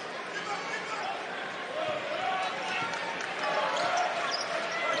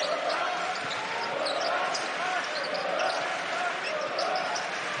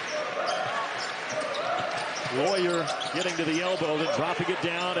 Lawyer getting to the elbow, then dropping it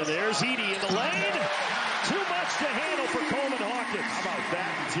down, and there's Edey in the lane. Too much to handle for Coleman Hawkins. How about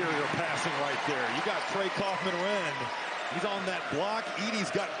that interior passing right there? You got Trey Kaufman-Renn. He's on that block.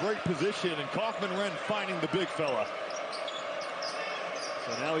 Edey's got great position, and Kaufman-Renn finding the big fella.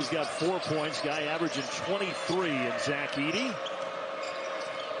 So now he's got 4 points. Guy averaging 23 in Zach Edey.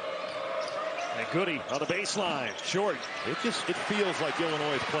 And Goody on the baseline, short. It feels like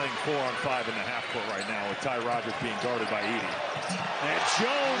Illinois is playing 4-on-5 in the half court right now with Ty Rodgers being guarded by Edey. And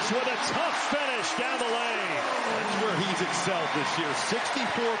Jones with a tough finish down the lane. That's where he's excelled this year.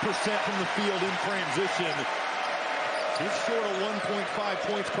 64% from the field in transition. He's short of 1.5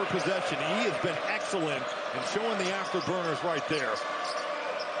 points per possession. He has been excellent and showing the afterburners right there.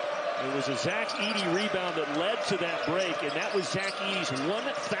 It was a Zach Edey rebound that led to that break, and that was Zach Edey's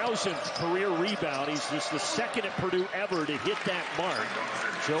 1,000th career rebound. He's just the second at Purdue ever to hit that mark.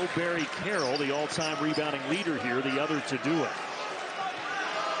 Joe Barry Carroll, the all-time rebounding leader here, the other to do it.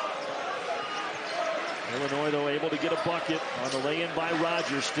 Illinois, though, able to get a bucket on the lay-in by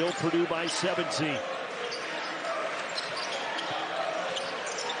Rodgers. Still Purdue by 17.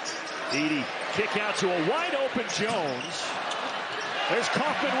 Edey, kick out to a wide-open Jones. There's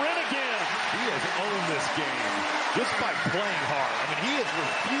Kaufman-Renn again. He has owned this game just by playing hard. I mean, he is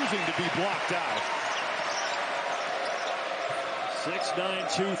refusing to be blocked out.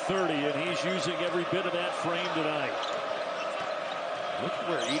 6'9", 230, and he's using every bit of that frame tonight. Look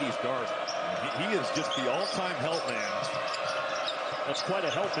where Edey's guard. He is just the all-time help man. That's quite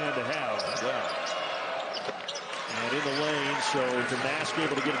a help man to have. Yeah. And in the lane, so Damask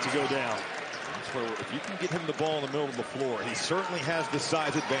able to get it to go down. Where if you can get him the ball in the middle of the floor, he certainly has the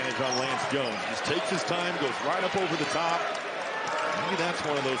size advantage on Lance Jones. Just takes his time, goes right up over the top. Maybe that's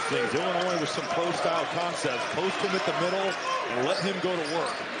one of those things. Illinois with some pro-style concepts. Post him at the middle and let him go to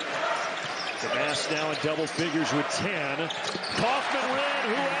work. Damask now in double figures with 10. Kaufman-Renn,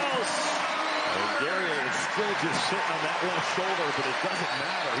 who else? And Guerrier is still just sitting on that left shoulder, but it doesn't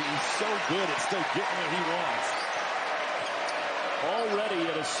matter. He's so good at still getting what he wants. Already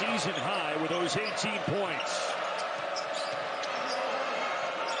at a season high with those 18 points.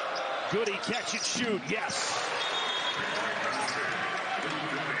 Goody, catch and shoot, yes.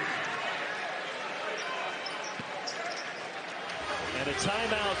 And a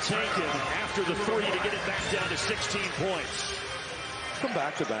timeout taken after the three to get it back down to 16 points. Come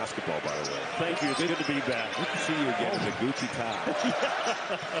back to basketball, by the way. Thank you. It's good to be back. Good to see you again in the Gucci tie.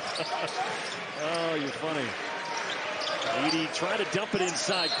 Oh, you're funny. Edey trying to dump it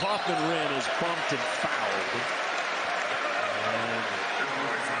inside. Kaufman-Renn is bumped and fouled. And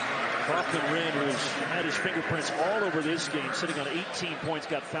Kaufman-Renn, who's had his fingerprints all over this game, sitting on 18 points,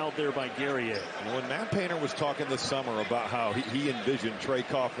 got fouled there by Guerrier. When Matt Painter was talking this summer about how he envisioned Trey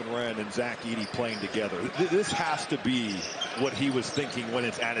Kaufman-Renn and Zach Edey playing together, this has to be what he was thinking when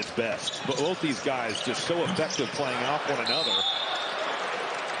it's at its best. But both these guys just so effective playing off one another.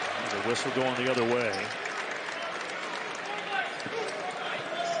 There's a whistle going the other way.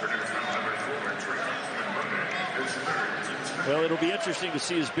 Well, it'll be interesting to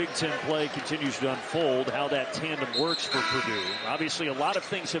see as Big Ten play continues to unfold, how that tandem works for Purdue. Obviously, a lot of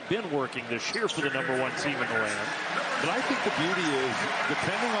things have been working this year for the #1 team in the land. But I think the beauty is,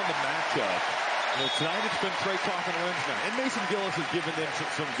 depending on the matchup, tonight it's been Trey Kaufman-Renn's night. And Mason Gillis has given them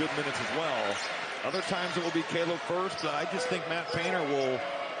some good minutes as well. Other times it will be Caleb First, but I just think Matt Painter will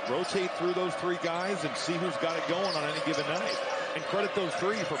rotate through those three guys and see who's got it going on any given night. And credit those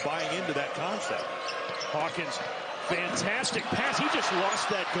three for buying into that concept. Hawkins, fantastic pass. He just lost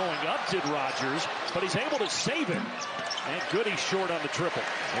that going up, did Rodgers, but he's able to save it. And Goody short on the triple.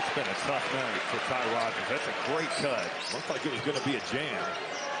 It's been a tough night for Ty Rodgers. That's a great cut. Looked like it was going to be a jam.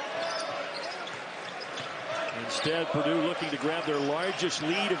 Instead, Purdue looking to grab their largest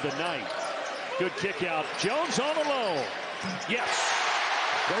lead of the night. Good kick out. Jones on the low. Yes.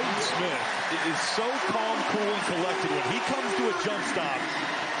 Braden Smith is so calm, cool, and collected. When he comes to a jump stop,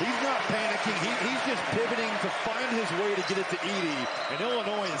 he's not panicking. He's just pivoting to find his way to get it to Edey. And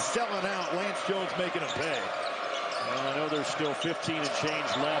Illinois is selling out. Lance Jones making him pay. Well, I know there's still 15 and change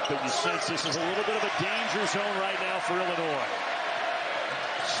left, but you sense this is a little bit of a danger zone right now for Illinois.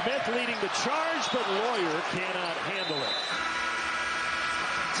 Smith leading the charge, but Lawyer cannot handle it.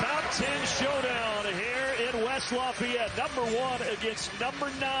 Top 10 showdown here in West Lafayette. #1 against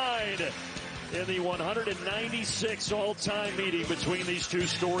 #9 in the 196 all-time meeting between these two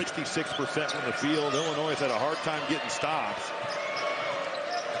stories. 66% from the field. Illinois has had a hard time getting stops.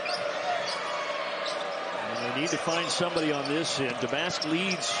 And they need to find somebody on this end. Damask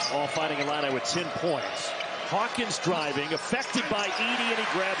leads all Fighting Illini with 10 points. Hawkins driving, affected by Edey, and he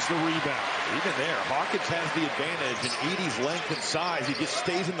grabs the rebound. Even there, Hawkins has the advantage in Edey's length and size. He just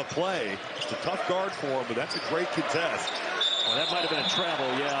stays in the play. It's a tough guard for him, but that's a great contest. Well, that might have been a travel,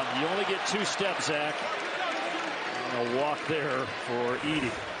 yeah. You only get 2 steps, Zach. And a walk there for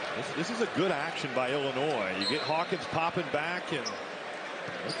Edey. This is a good action by Illinois. You get Hawkins popping back, and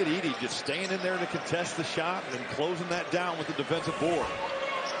look at Edey just staying in there to contest the shot and then closing that down with the defensive board.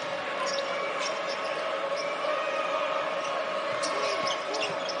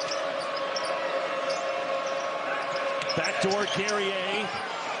 Backdoor Guerrier,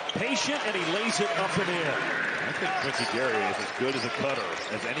 patient, and he lays it up and in. I think Quincy Guerrier is as good as a cutter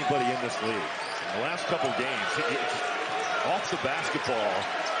as anybody in this league. In the last couple games, off the basketball,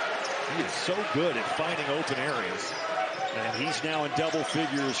 he is so good at finding open areas. And he's now in double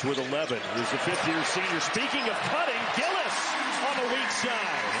figures with 11. He's a fifth-year senior. Speaking of cutting, Gillis on the weak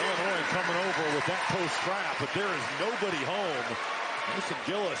side. Illinois coming over with that post trap, but there is nobody home. Mason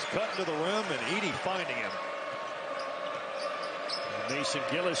Gillis cutting to the rim, and Edey finding him. Mason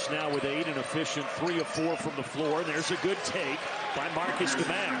Gillis now with 8, an efficient 3 of 4 from the floor. There's a good take by Marcus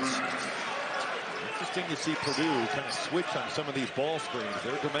Damas. Interesting to see Purdue kind of switch on some of these ball screens.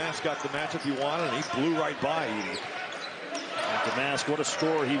 There, Damas got the matchup he wanted, and he blew right by Edey. And Damas, what a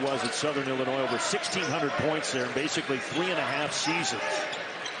scorer he was at Southern Illinois. Over 1,600 points there in basically 3.5 seasons.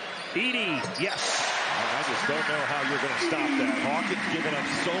 Edey, yes. I just don't know how you're going to stop that. Hawkins giving up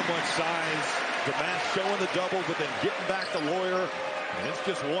so much size. Damas showing the double, but then getting back to Lawyer. And it's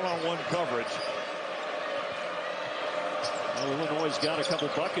just one-on-one coverage. Well, Illinois got a couple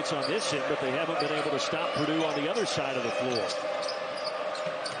buckets on this end, but they haven't been able to stop Purdue on the other side of the floor.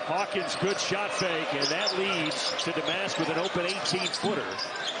 Hawkins, good shot fake, and that leads to Damas with an open 18-footer.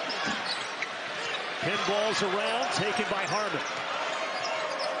 Pinballs around, taken by Harmon.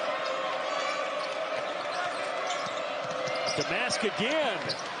 Damas again.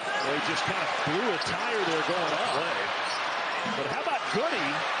 Well, he just kind of blew a tire there going up. But how about Goody?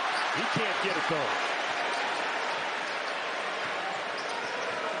 He can't get it though.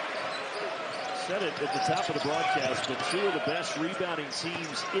 Said it at the top of the broadcast, but 2 of the best rebounding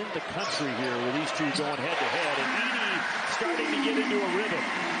teams in the country here with these 2 going head-to-head. And Edey starting to get into a rhythm.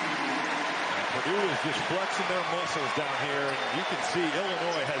 Purdue is just flexing their muscles down here, and you can see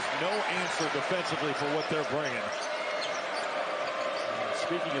Illinois has no answer defensively for what they're bringing.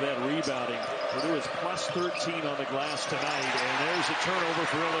 Speaking of that rebounding, Purdue is plus 13 on the glass tonight, and there's a turnover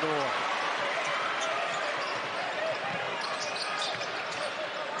for Illinois.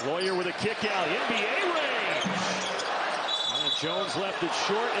 Lawyer with a kick out, NBA range. And Jones left it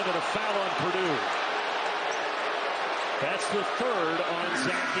short, and then a foul on Purdue. That's the 3rd on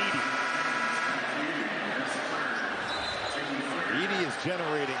Zach Edey. Edey is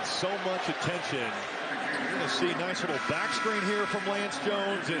generating so much attention. You're going to see a nice little back screen here from Lance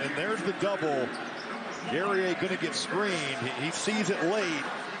Jones, and there's the double. Guerrier going to get screened. He sees it late.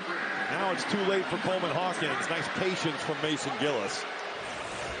 Now it's too late for Coleman Hawkins. Nice patience from Mason Gillis.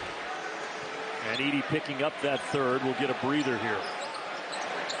 And Edey picking up that 3rd. We'll get a breather here.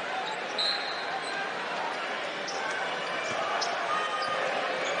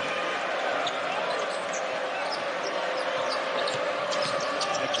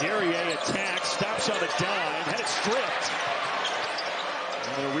 Guerrier attacks, stops on a dime, had it stripped.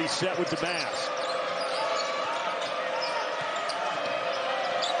 And a reset with Damas.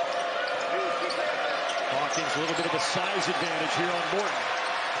 Hawkins, a little bit of a size advantage here on Morton.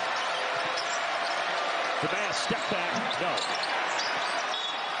 Damas, step back, no.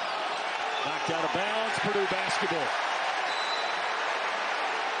 Knocked out of bounds, Purdue basketball.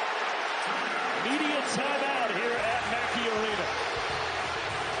 Media timeout here at Mackey Arena.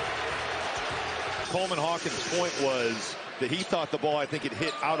 Coleman Hawkins' point was that he thought the ball, I think it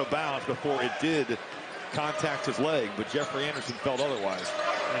hit out of bounds before it did contact his leg, but Jeffrey Anderson felt otherwise.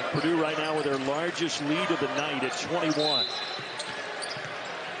 And Purdue right now with their largest lead of the night at 21.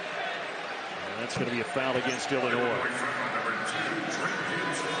 And that's going to be a foul against Illinois.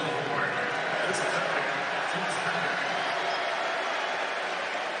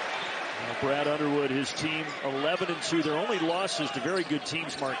 Brad Underwood, his team 11-2. Their only losses to very good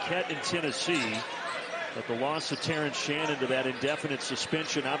teams, Marquette and Tennessee. But the loss of Terrence Shannon to that indefinite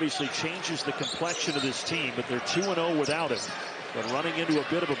suspension obviously changes the complexion of this team, but they're 2-0 without him. But running into a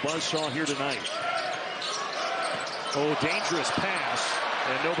bit of a buzzsaw here tonight. Oh, dangerous pass,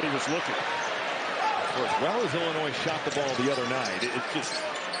 and nobody was looking. For as well as Illinois shot the ball the other night, it's just,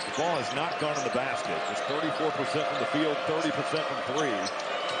 the ball has not gone in the basket. It's 34% from the field, 30% from 3.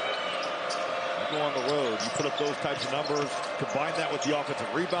 go on the road. You put up those types of numbers, combine that with the offensive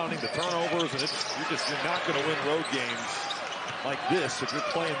rebounding, the turnovers, and you're not going to win road games like this if you're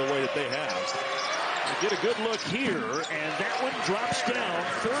playing the way that they have. They get a good look here, and that one drops down.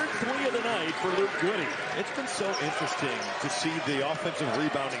 Third three of the night for Luke Goody. It's been so interesting to see the offensive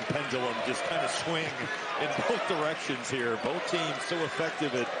rebounding pendulum just kind of swing in both directions here. Both teams so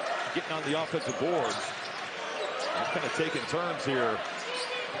effective at getting on the offensive boards. They're kind of taking turns here.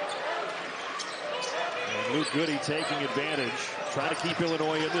 And Luke Goody taking advantage, trying to keep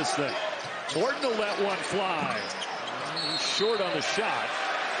Illinois in this thing. Morton will let one fly. He's short on the shot.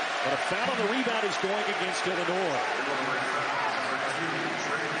 But a foul on the rebound is going against Illinois.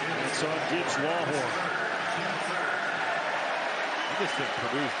 And so it gives Lawhorn. I just think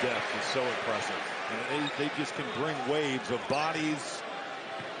Purdue's depth is so impressive. And they just can bring waves of bodies.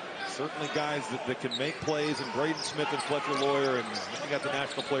 Certainly guys that can make plays, and Braden Smith and Fletcher Lawyer, and you got the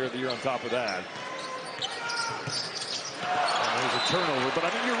National Player of the Year on top of that. There's a turnover, but I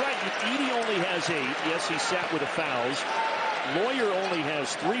mean, you're right. Edey only has 8. Yes, he sat with the fouls. Lawyer only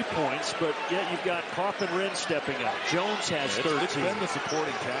has 3 points, but yet you've got Kaufman-Renn stepping up. Jones has 13. It's been the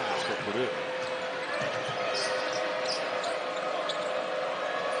supporting cast for Purdue.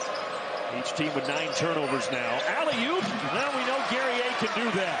 Each team with 9 turnovers now. Alley-oop. Now we know Gary A can do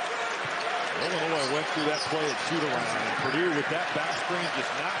that. Illinois went through that play at shoot-around, and Purdue with that back screen just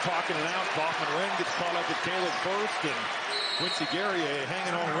not talking it out. Kaufman-Renn gets caught up with Caleb first, and Quincy Guerrier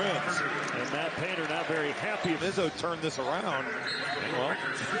hanging on rims. And Matt Painter not very happy. Izzo turned this around. And well,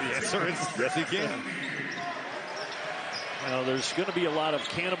 the answer is yes, he can. Now, there's going to be a lot of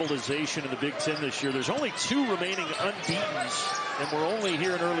cannibalization in the Big Ten this year. There's only 2 remaining unbeatens, and we're only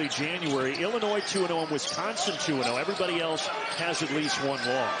here in early January. Illinois 2-0 and Wisconsin 2-0. Everybody else has at least 1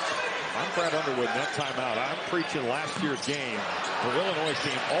 loss. I'm Brad Underwood in that timeout. I'm preaching last year's game where Illinois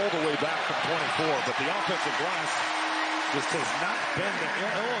came all the way back from 24, but the offensive glass just has not been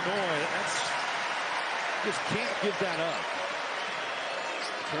there. Illinois, just can't give that up.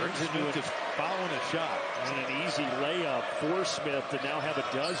 Turns into just following a shot. And an easy layup for Smith to now have a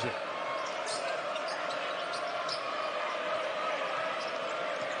dozen.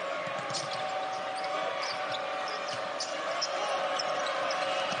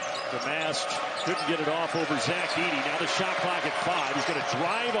 Damast couldn't get it off over Zach Edey. Now the shot clock at 5. He's going to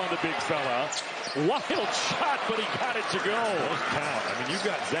drive on the big fella. Wild shot, but he got it to go. Those count. I mean, you've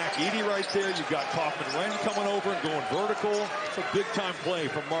got Zach Edey right there. You've got Kaufman-Renn coming over and going vertical. It's a big-time play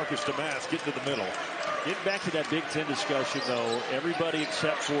from Marcus Damast getting to the middle. Getting back to that Big Ten discussion, though, everybody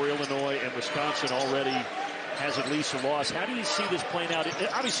except for Illinois and Wisconsin already has at least a loss. How do you see this playing out?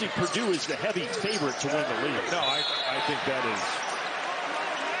 Obviously, Purdue is the heavy favorite to win the league. No, I think that is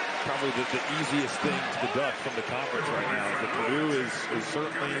probably the easiest thing to deduct from the conference right now. The Purdue is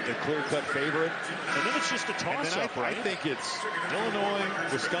certainly the clear-cut favorite. And then it's just a toss-up, right? I think it's Illinois,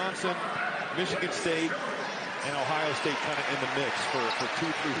 Wisconsin, Michigan State, and Ohio State kind of in the mix for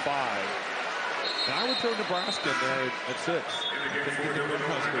 2 through 5. And I would throw Nebraska in there at 6. I think we can win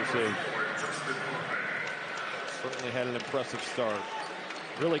Husker State. Certainly had an impressive start.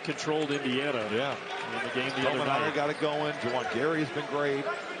 Really controlled Indiana. Yeah. In the game the other night. Got it going. Juwan Gary has been great.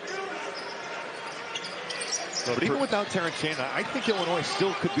 But even without Terrence Shannon, I think Illinois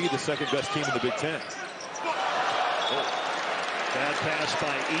still could be the second best team in the Big Ten. Bad pass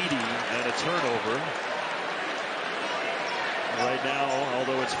by Edey and a turnover. Right now,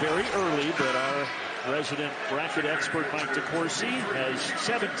 although it's very early, but our resident bracket expert Mike DeCourcy has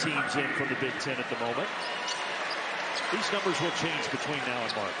 7 teams in from the Big Ten at the moment. These numbers will change between now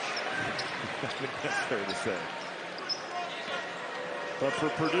and March. That's fair to say. But for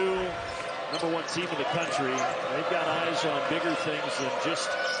Purdue, #1 team in the country, they've got eyes on bigger things than just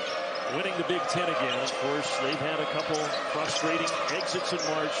winning the Big Ten again. Of course, they've had a couple frustrating exits in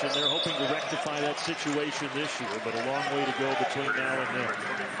March, and they're hoping to rectify that situation this year, but a long way to go between now and then.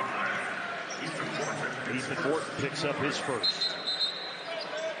 Ethan Morton picks up his first.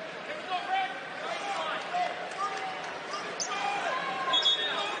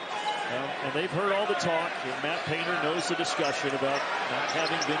 And they've heard all the talk, and Matt Painter knows the discussion about not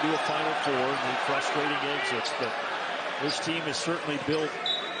having been to a Final Four and the frustrating exits, but this team is certainly built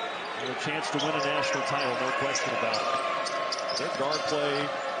with a chance to win a national title, no question about it. Their guard play,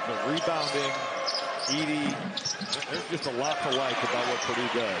 the rebounding, Edey, there's just a lot to like about what Purdue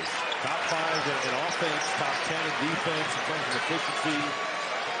does. Top 5 in offense, top 10 in defense in terms of efficiency.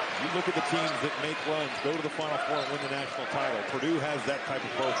 You look at the teams that make runs, go to the Final Four and win the national title. Purdue has that type of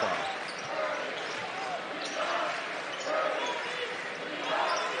profile.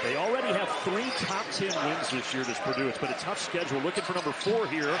 They already have 3 top 10 wins this year, this Purdue. It's been a tough schedule. Looking for number 4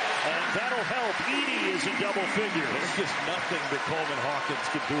 here, and that'll help. Edie is in double figures. There's just nothing that Coleman Hawkins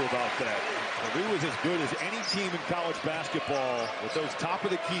can do about that. Purdue is as good as any team in college basketball with those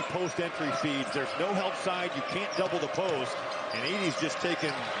top-of-the-key post-entry feeds. There's no help side. You can't double the post. And Edie's just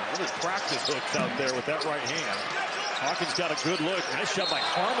taking little practice hooks out there with that right hand. Hawkins got a good look. Nice shot by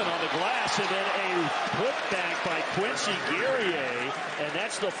Harmon on the glass, and then a putback by Quincy Guerrier, and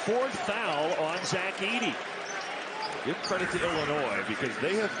that's the 4th foul on Zach Edey. Give credit to Illinois because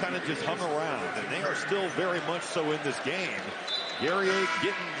they have kind of just hung around, and they are still very much so in this game. Guerrier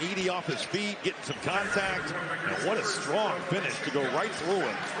getting Edey off his feet, getting some contact, and what a strong finish to go right through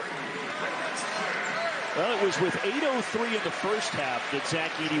him. Well, it was with 8:03 in the first half that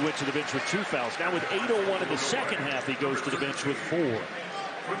Zach Edey went to the bench with 2 fouls. Now with 8:01 in the second half, he goes to the bench with 4.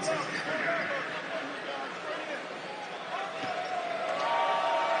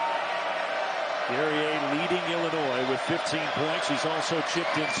 Guerrier leading Illinois with 15 points. He's also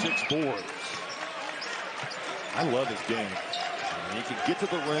chipped in 6 boards. I love his game. He can get to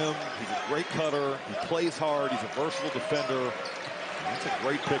the rim. He's a great cutter. He plays hard. He's a versatile defender. That's a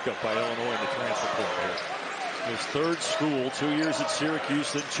great pickup by Illinois in the transfer portal. His 3rd school, 2 years at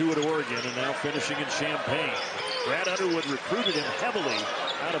Syracuse, then 2 at Oregon, and now finishing in Champaign. Brad Underwood recruited him heavily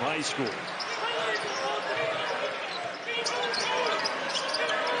out of high school.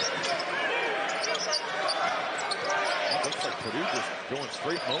 Looks like Purdue just going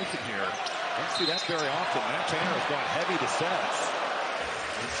straight motion here. Don't see that very often. Matt Tanner has gone heavy to sets.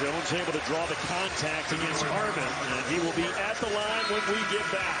 And Jones able to draw the contact against Harmon, and he will be at the line when we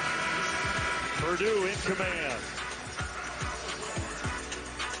get back. Purdue in command.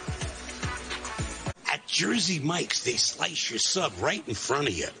 At Jersey Mike's, they slice your sub right in front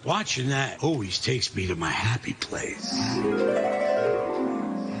of you. Watching that always takes me to my happy place.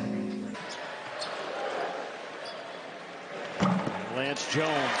 Lance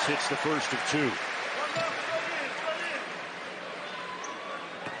Jones hits the first of 2.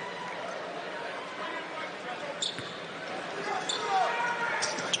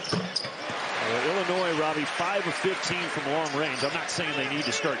 Illinois, Robbie, 5 of 15 from long range. I'm not saying they need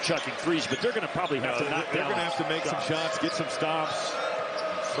to start chucking threes, but they're going to probably have to knock down. They're going to have to make some shots, get some stops.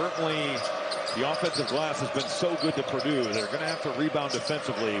 Certainly, the offensive glass has been so good to Purdue. They're going to have to rebound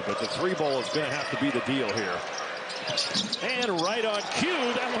defensively, but the 3-ball is going to have to be the deal here. And right on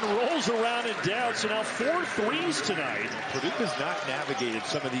cue, that one rolls around and down. So now 4 threes tonight. Purdue has not navigated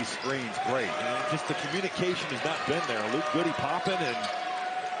some of these screens great. And just the communication has not been there. Luke Goody popping, and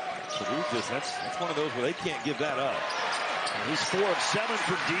Purdue that's one of those where they can't give that up. And he's 4 of 7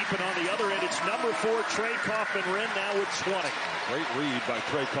 from deep, and on the other end, it's number 4, Trey Kaufman-Renn, now with 20. Great read by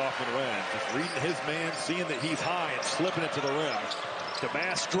Trey Kaufman-Renn. Just reading his man, seeing that he's high, and slipping it to the rim.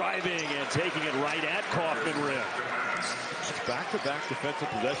 DeMass driving and taking it right at Kaufman-Renn. It's back-to-back defensive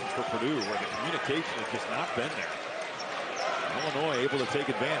possessions for Purdue, where the communication has just not been there. Illinois able to take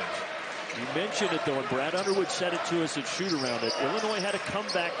advantage. You mentioned it, though, and Brad Underwood said it to us at shoot-around, that Illinois had a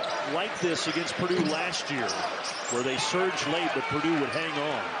comeback like this against Purdue last year, where they surged late, but Purdue would hang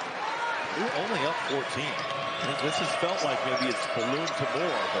on. Purdue only up 14. And this has felt like maybe it's ballooned to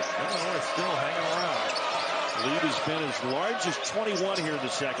more, but Illinois is still hanging around. The lead has been as large as 21 here in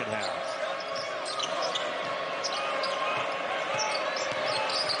the second half.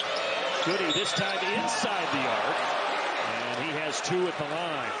 Goody this time inside the arc, and he has 2 at the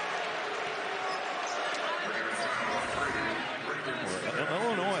line.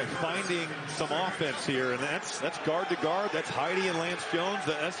 Illinois finding some offense here, and that's guard to guard. That's Heidi and Lance Jones.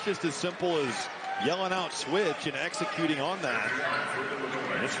 That's just as simple as yelling out switch and executing on that.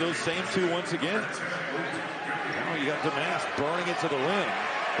 And it's those same 2 once again. Now you got DeMass burning it to the rim.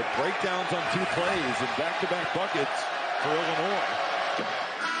 The breakdowns on 2 plays and back-to-back buckets for Illinois.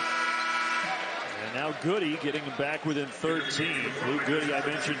 And now Goody getting him back within 13. Luke Goody, I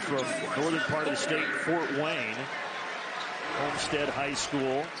mentioned, from northern part of the state, Fort Wayne. Homestead High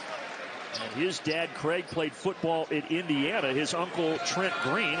School. And his dad, Craig, played football at Indiana. His uncle, Trent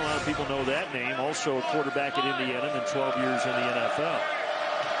Green, a lot of people know that name, also a quarterback at Indiana and 12 years in the NFL.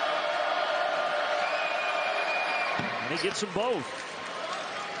 And he gets them both.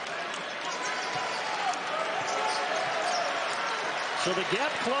 So the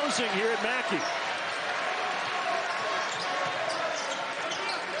gap closing here at Mackey.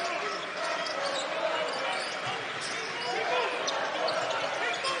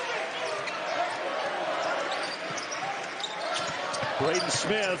 Braden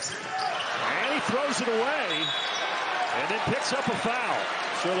Smith, and he throws it away, and then picks up a foul.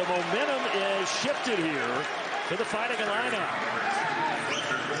 So the momentum is shifted here to the Fighting Illini.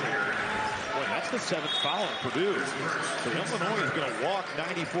 the 7th foul in Purdue. So Illinois is going to walk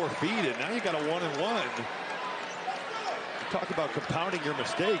 94 feet, and now you got a 1-and-1. Talk about compounding your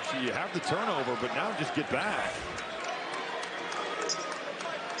mistakes. You have the turnover, but now just get back.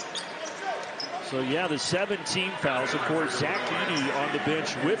 So, yeah, the 17 fouls. Of course, Zach Edey on the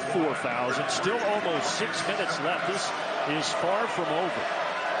bench with 4 fouls, and still almost 6 minutes left. This is far from over.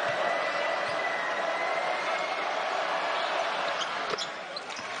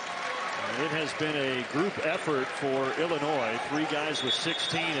 It has been a group effort for Illinois. 3 guys with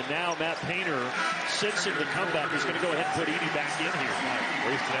 16, and now Matt Painter, sensing the comeback, is going to go ahead and put Edey back in here. Not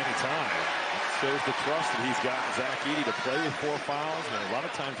wasting any time. Shows the trust that he's got in Zach Edey to play with 4 fouls. And a lot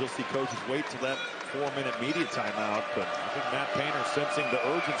of times you'll see coaches wait till that 4-minute media timeout. But I think Matt Painter sensing the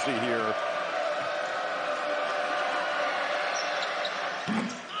urgency here.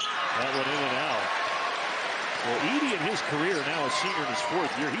 That one in and out. Well, Edey in his career, now a senior in his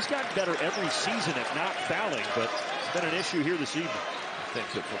 4th year, he's gotten better every season at not fouling, but it's been an issue here this evening. I think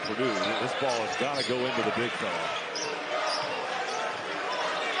that for Purdue, this ball has got to go into the big fella.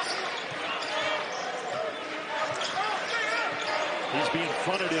 He's being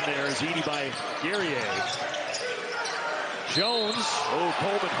fronted in there as Edey by Guerrier. Jones. Oh,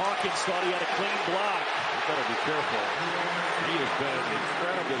 Coleman Hawkins thought he had a clean block. You better be careful. He has been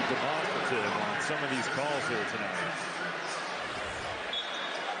incredibly demonstrative on some of these calls here tonight.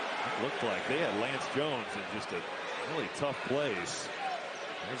 It looked like they had Lance Jones in just a really tough place.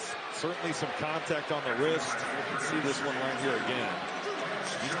 There's certainly some contact on the wrist. You can see this one right here again.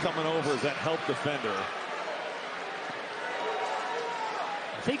 He's coming over as that help defender.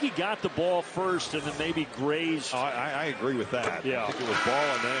 I think he got the ball first and then maybe grazed. Oh, I agree with that. Yeah. I think it was ball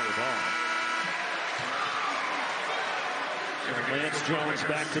and then it was on. And Lance Jones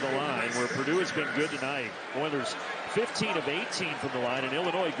back to the line, where Purdue has been good tonight. Oilers 15 of 18 from the line, and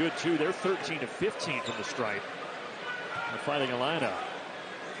Illinois good too. They're 13 of 15 from the stripe. They're fighting a lineup.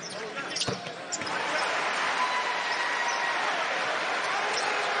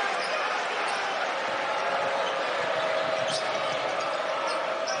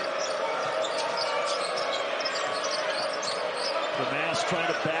 Mass trying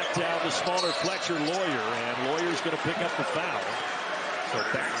to back down the smaller Fletcher Lawyer, and Lawyer's going to pick up the foul. So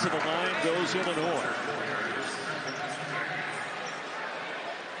back to the line goes Illinois.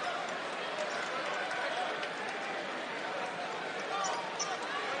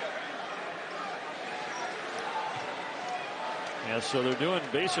 Yeah, so they're doing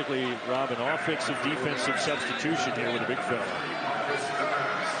basically, Rob, an offensive defensive substitution here with a big fella.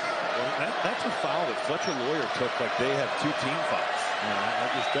 That's a foul that Fletcher Lawyer took like they had 2 team fouls. I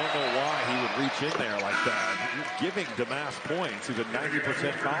just don't know why he would reach in there like that. He's giving Damas points. He's a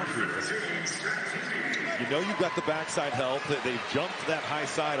 90% foul shooter. You know you've got the backside help. They've jumped that high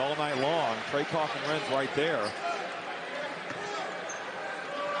side all night long. Trey Kaufman-Renn's right there.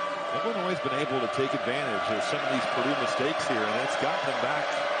 Illinois has been able to take advantage of some of these Purdue mistakes here, and it's gotten them back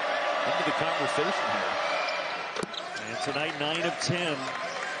into the conversation here. And tonight, 9 of 10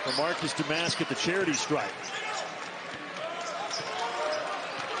 for Marcus Damas at the charity stripe.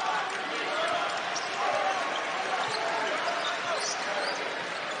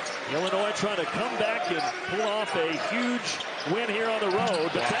 Illinois trying to come back and pull off a huge win here on the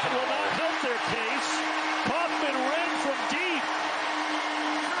road, but that will not help their case. Kaufman-Renn from deep.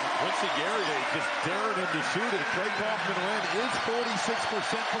 Quincy Guerrier just daring him to shoot it. Trey Kaufman-Renn is 46%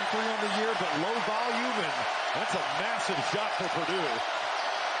 from 3 on the year, but low volume, and that's a massive shot for Purdue.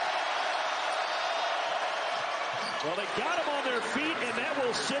 Well, they got him on their feet, and that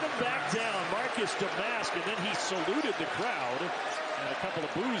will sit him back down. Marcus Damas, and then he saluted the crowd, and a couple of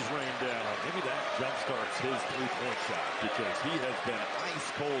boos rained down. Maybe that jumpstarts his 3-point shot, because he has been ice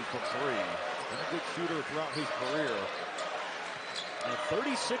cold from 3. Been a good shooter throughout his career. And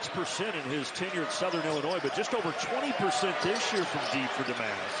 36% in his tenure at Southern Illinois, but just over 20% this year from deep for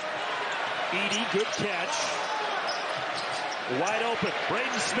Damas. Edey, good catch. Wide open,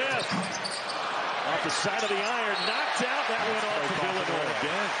 Braden Smith. Off the side of the iron, knocked out. That went off of Illinois.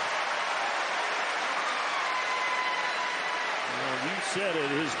 Again. Well, you said it,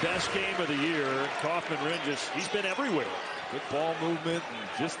 his best game of the year. Kaufman-Renn he's been everywhere. Good ball movement and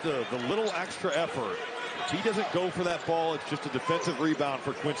just the little extra effort. If he doesn't go for that ball, it's just a defensive rebound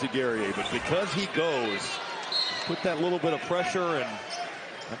for Quincy Guerrier. But because he goes, put that little bit of pressure, and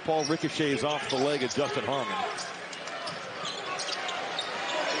that ball ricochets off the leg of Justin Harmon.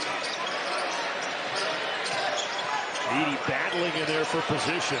 Edey battling in there for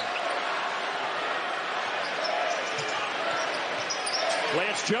position.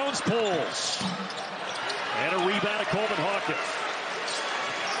 Lance Jones pulls. And a rebound of Coleman Hawkins.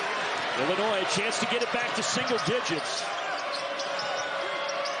 Illinois, a chance to get it back to single digits.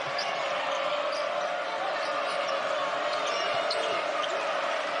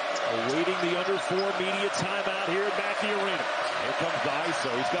 Awaiting the under 4 media timeout here at Mackey Arena. Here comes the ISO.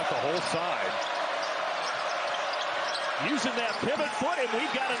 He's got the whole side. Using that pivot foot, and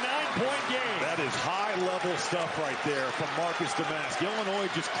we've got a 9-point game. That is high-level stuff right there from Marcus Damask. Illinois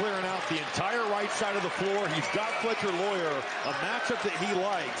just clearing out the entire right side of the floor. He's got Fletcher Lawyer, a matchup that he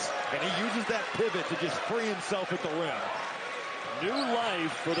likes, and he uses that pivot to just free himself at the rim. New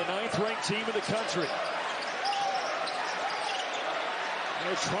life for the 9th-ranked team in the country.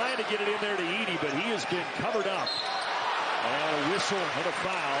 They're trying to get it in there to Edey, but he has been covered up. And a whistle and a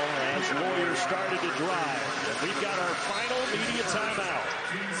foul as Lawyer started to drive. And we've got our final media timeout.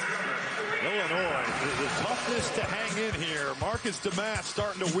 Illinois, the toughness to hang in here. Marcus Damask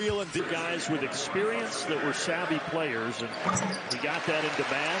starting to wheel and guys with experience that were savvy players. And he got that in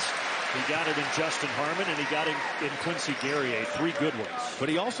Damask. He got it in Justin Harmon, and he got it in Quincy Guerrier. 3 good ones. But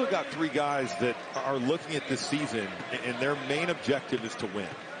he also got 3 guys that are looking at this season, and their main objective is to win.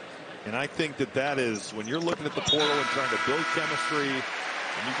 And I think that is, when you're looking at the portal and trying to build chemistry,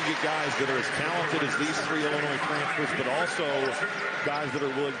 and you can get guys that are as talented as these 3 Illinois transfers, but also guys that are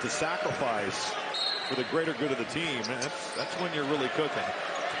willing to sacrifice for the greater good of the team, that's when you're really cooking.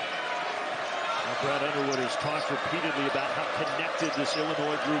 Brad Underwood has talked repeatedly about how connected this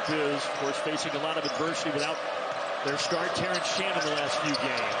Illinois group is. Of course, facing a lot of adversity without their star Terrence Shannon the last few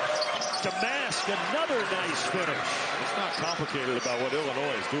games. Damask, another nice finish. It's not complicated about what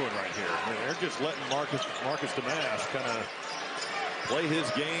Illinois is doing right here. They're just letting Marcus Damask kind of play his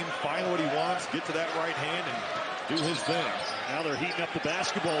game, find what he wants, get to that right hand, and do his thing. Now they're heating up the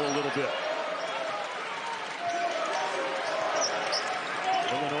basketball a little bit.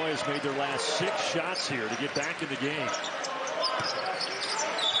 Illinois has made their last 6 shots here to get back in the game.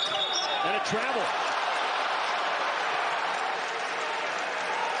 And a travel.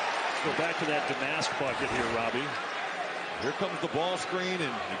 Let's go back to that Damask bucket here, Robbie. Here comes the ball screen,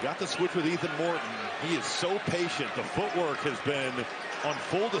 and you got the switch with Ethan Morton. He is so patient. The footwork has been on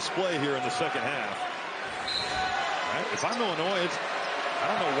full display here in the second half. Right? If I'm Illinois, I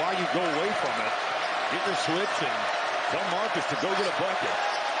don't know why you go away from it. Get your switch and tell Marcus to go get a bucket.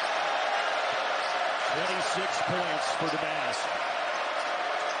 26 points for Damask.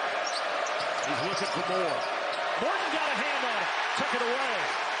 He's looking for more. Morton got a hand on it. Took it away.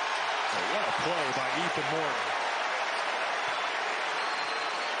 Oh, what a play by Ethan Morton.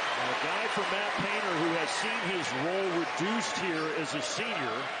 A guy from Matt Painter who has seen his role reduced here as a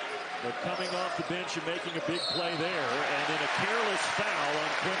senior, but coming off the bench and making a big play there, and then a careless foul on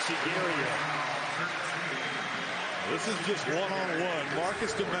Quincy Guerrier. This is just one-on-one.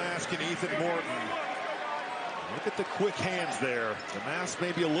 Marcus Damask and Ethan Morton. Look at the quick hands there. Damask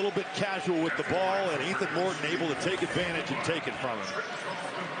maybe a little bit casual with the ball, and Ethan Morton able to take advantage and take it from him.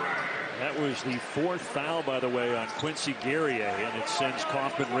 That was the 4th foul, by the way, on Quincy Guerrier, and it sends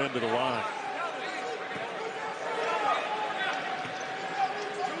Kaufman Wren to the line.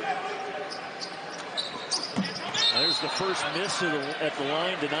 There's the first miss at the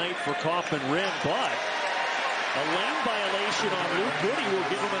line tonight for Kaufman Wren, but a lane violation on Luke Goody will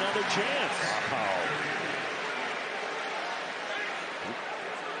give him another chance. Wow.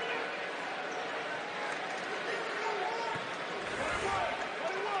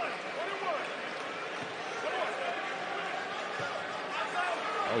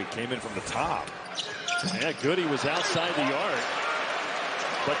 Oh, he came in from the top. Yeah, Goody was outside the yard.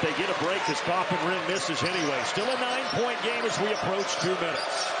 But they get a break as Kaufman Wren misses anyway. Still a 9-point game as we approach 2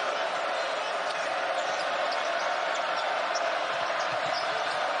 minutes.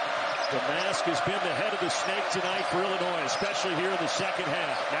 Damask has been the head of the snake tonight for Illinois, especially here in the second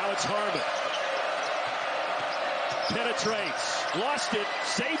half. Now it's Harmon. Penetrates. Lost it.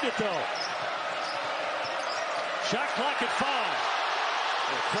 Saved it, though. Shot clock at 5.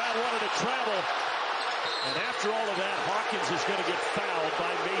 The crowd wanted to travel. And after all of that, Hawkins is going to get fouled by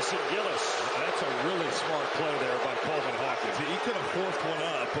Mason Gillis. That's a really smart play there by Coleman Hawkins. He could have forced one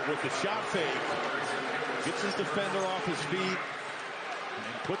up, but with the shot fake, gets his defender off his feet,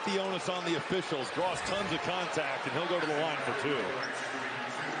 and put the onus on the officials, draws tons of contact, and he'll go to the line for 2.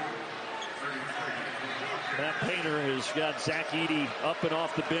 Matt Painter has got Zach Edey up and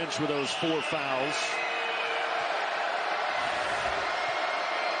off the bench with those 4 fouls.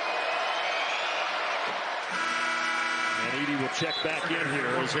 Edey will check back in here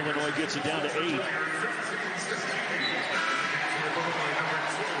as Illinois gets it down to 8.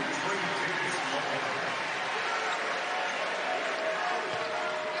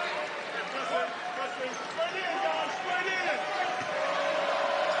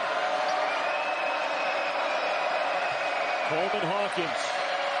 Coleman Hawkins,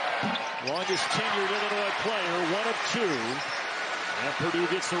 longest tenured Illinois player, 1 of 2. And Purdue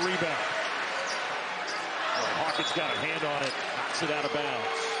gets the rebound. Hawkins got a hand on it, knocks it out of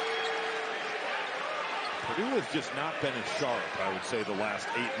bounds. Purdue has just not been as sharp, I would say, the last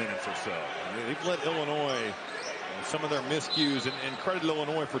 8 minutes or so. They've let Illinois, some of their miscues, and credit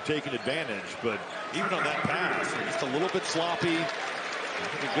Illinois for taking advantage, but even on that pass, they're just a little bit sloppy. I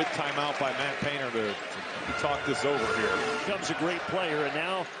think a good timeout by Matt Painter to talk this over here. Becomes a great player and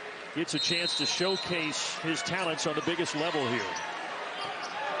now gets a chance to showcase his talents on the biggest level here.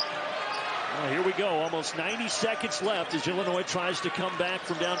 Well, here we go. Almost 90 seconds left as Illinois tries to come back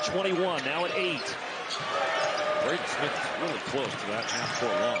from down 21. Now at 8. Braden Smith is really close to that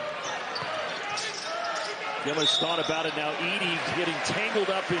half-court line. Gillis thought about it. Now Edey getting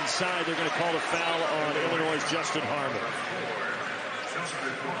tangled up inside. They're going to call a foul on Illinois' Justin Harmon.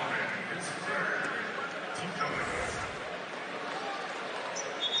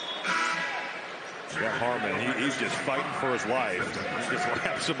 Yeah, Harmon, he's just fighting for his life. He just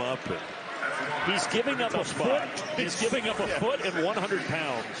wraps him up. He's giving up a foot. He's giving up a foot and 100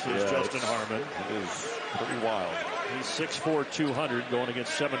 pounds. Is Justin Harmon. It is pretty wild. He's 6'4", 200, going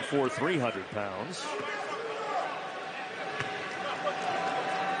against 7'4", 300 pounds.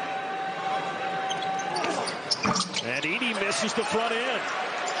 And Edey misses the front end.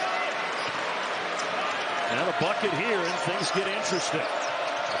 Now the bucket here, and things get interesting.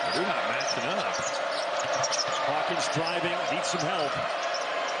 They're not matching up. Hawkins driving, needs some help.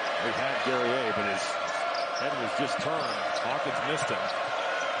 He had Gary A, but his head was just turned. Hawkins missed him.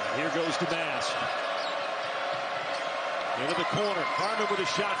 And here goes Damas. Into the corner. Harmon with a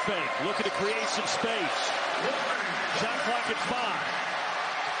shot fake. Looking to create some space. Shot clock at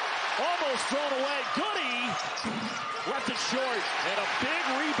 5. Almost thrown away. Goody left it short. And a big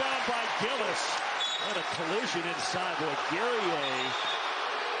rebound by Gillis. What a collision inside. Boy, Gary A.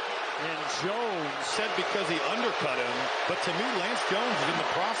 And Jones said because he undercut him, but to me, Lance Jones is in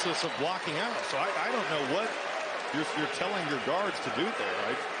the process of blocking out. So I don't know what you're telling your guards to do there,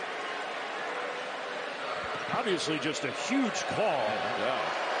 right? Obviously, just a huge call. Yeah.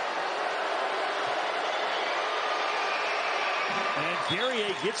 And Gary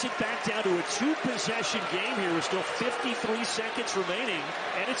A gets it back down to a 2-possession game here with still 53 seconds remaining,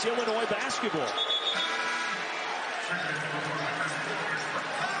 and it's Illinois basketball.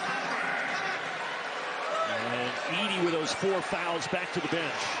 And Edey with those 4 fouls back to the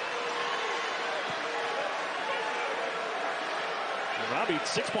bench. And Robbie,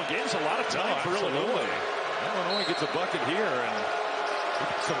 6-point game is a lot of time for Illinois. Illinois gets a bucket here and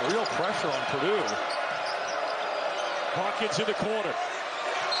some real pressure on Purdue. Hawkins in the corner.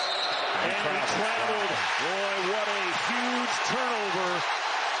 And he traveled. Boy, what a huge turnover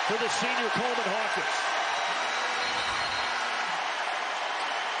for the senior Coleman Hawkins.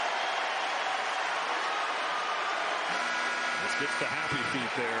 Gets the happy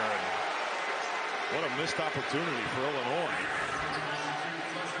feet there, and what a missed opportunity for Illinois.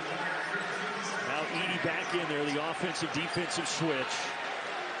 Now Edey back in there, the offensive defensive switch.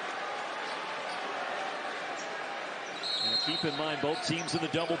 And keep in mind both teams in the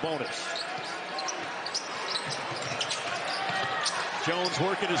double bonus. Jones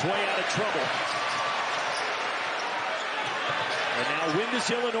working his way out of trouble. And now when does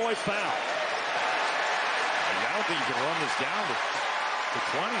Illinois foul? I don't think you can run this down to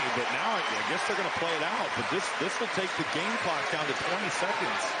 20, but now I guess they're going to play it out. But this will take the game clock down to 20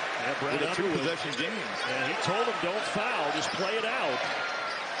 seconds. Yeah, Brad with a 2-possession game. Yeah, he told him don't foul, just play it out.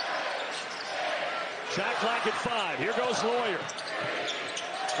 Shot clock at 5. Here goes Lawyer.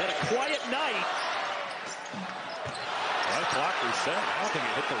 Had a quiet night. That clock reset. I don't think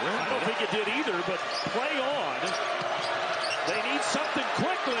it hit the rim. I don't think it did either, but play on. They need something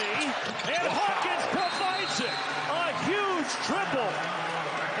quickly, and Hawkins provides it. A huge triple,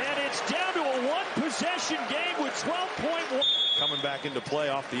 and it's down to a 1-possession game with 12.1. Coming back into play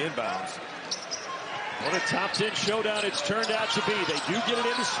off the inbounds. What a top 10 showdown it's turned out to be. They do get it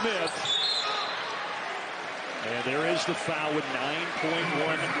into Smith. And there is the foul with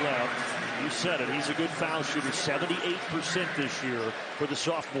 9.1 left. You said it, he's a good foul shooter, 78% this year for the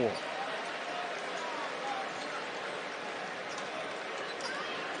sophomore.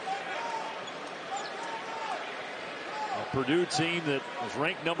 Purdue team that was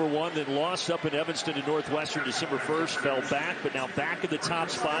ranked #1, then lost up in Evanston to Northwestern December 1st, fell back, but now back in the top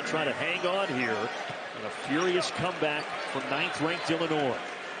spot, trying to hang on here. And a furious comeback from 9th-ranked Illinois.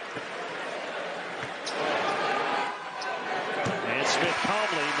 And Smith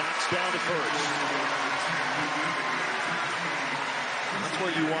calmly knocks down the first.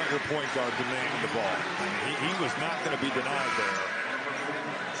 where you want your point guard to man the ball. He was not going to be denied there.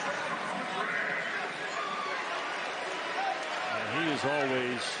 And he is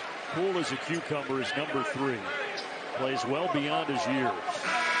always cool as a cucumber, is number 3. Plays well beyond his years.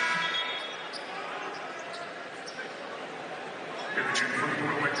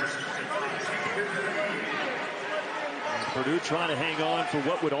 Purdue trying to hang on for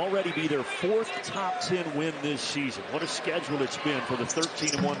what would already be their 4th top 10 win this season. What a schedule it's been for the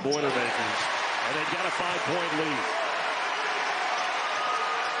 13-1 Boilermakers. And they've got a 5-point lead.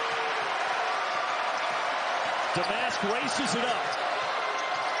 Damask races it up.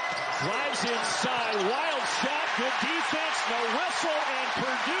 Drives inside. Wild shot. Good defense. No whistle. And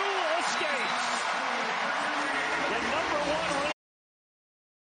Purdue escapes.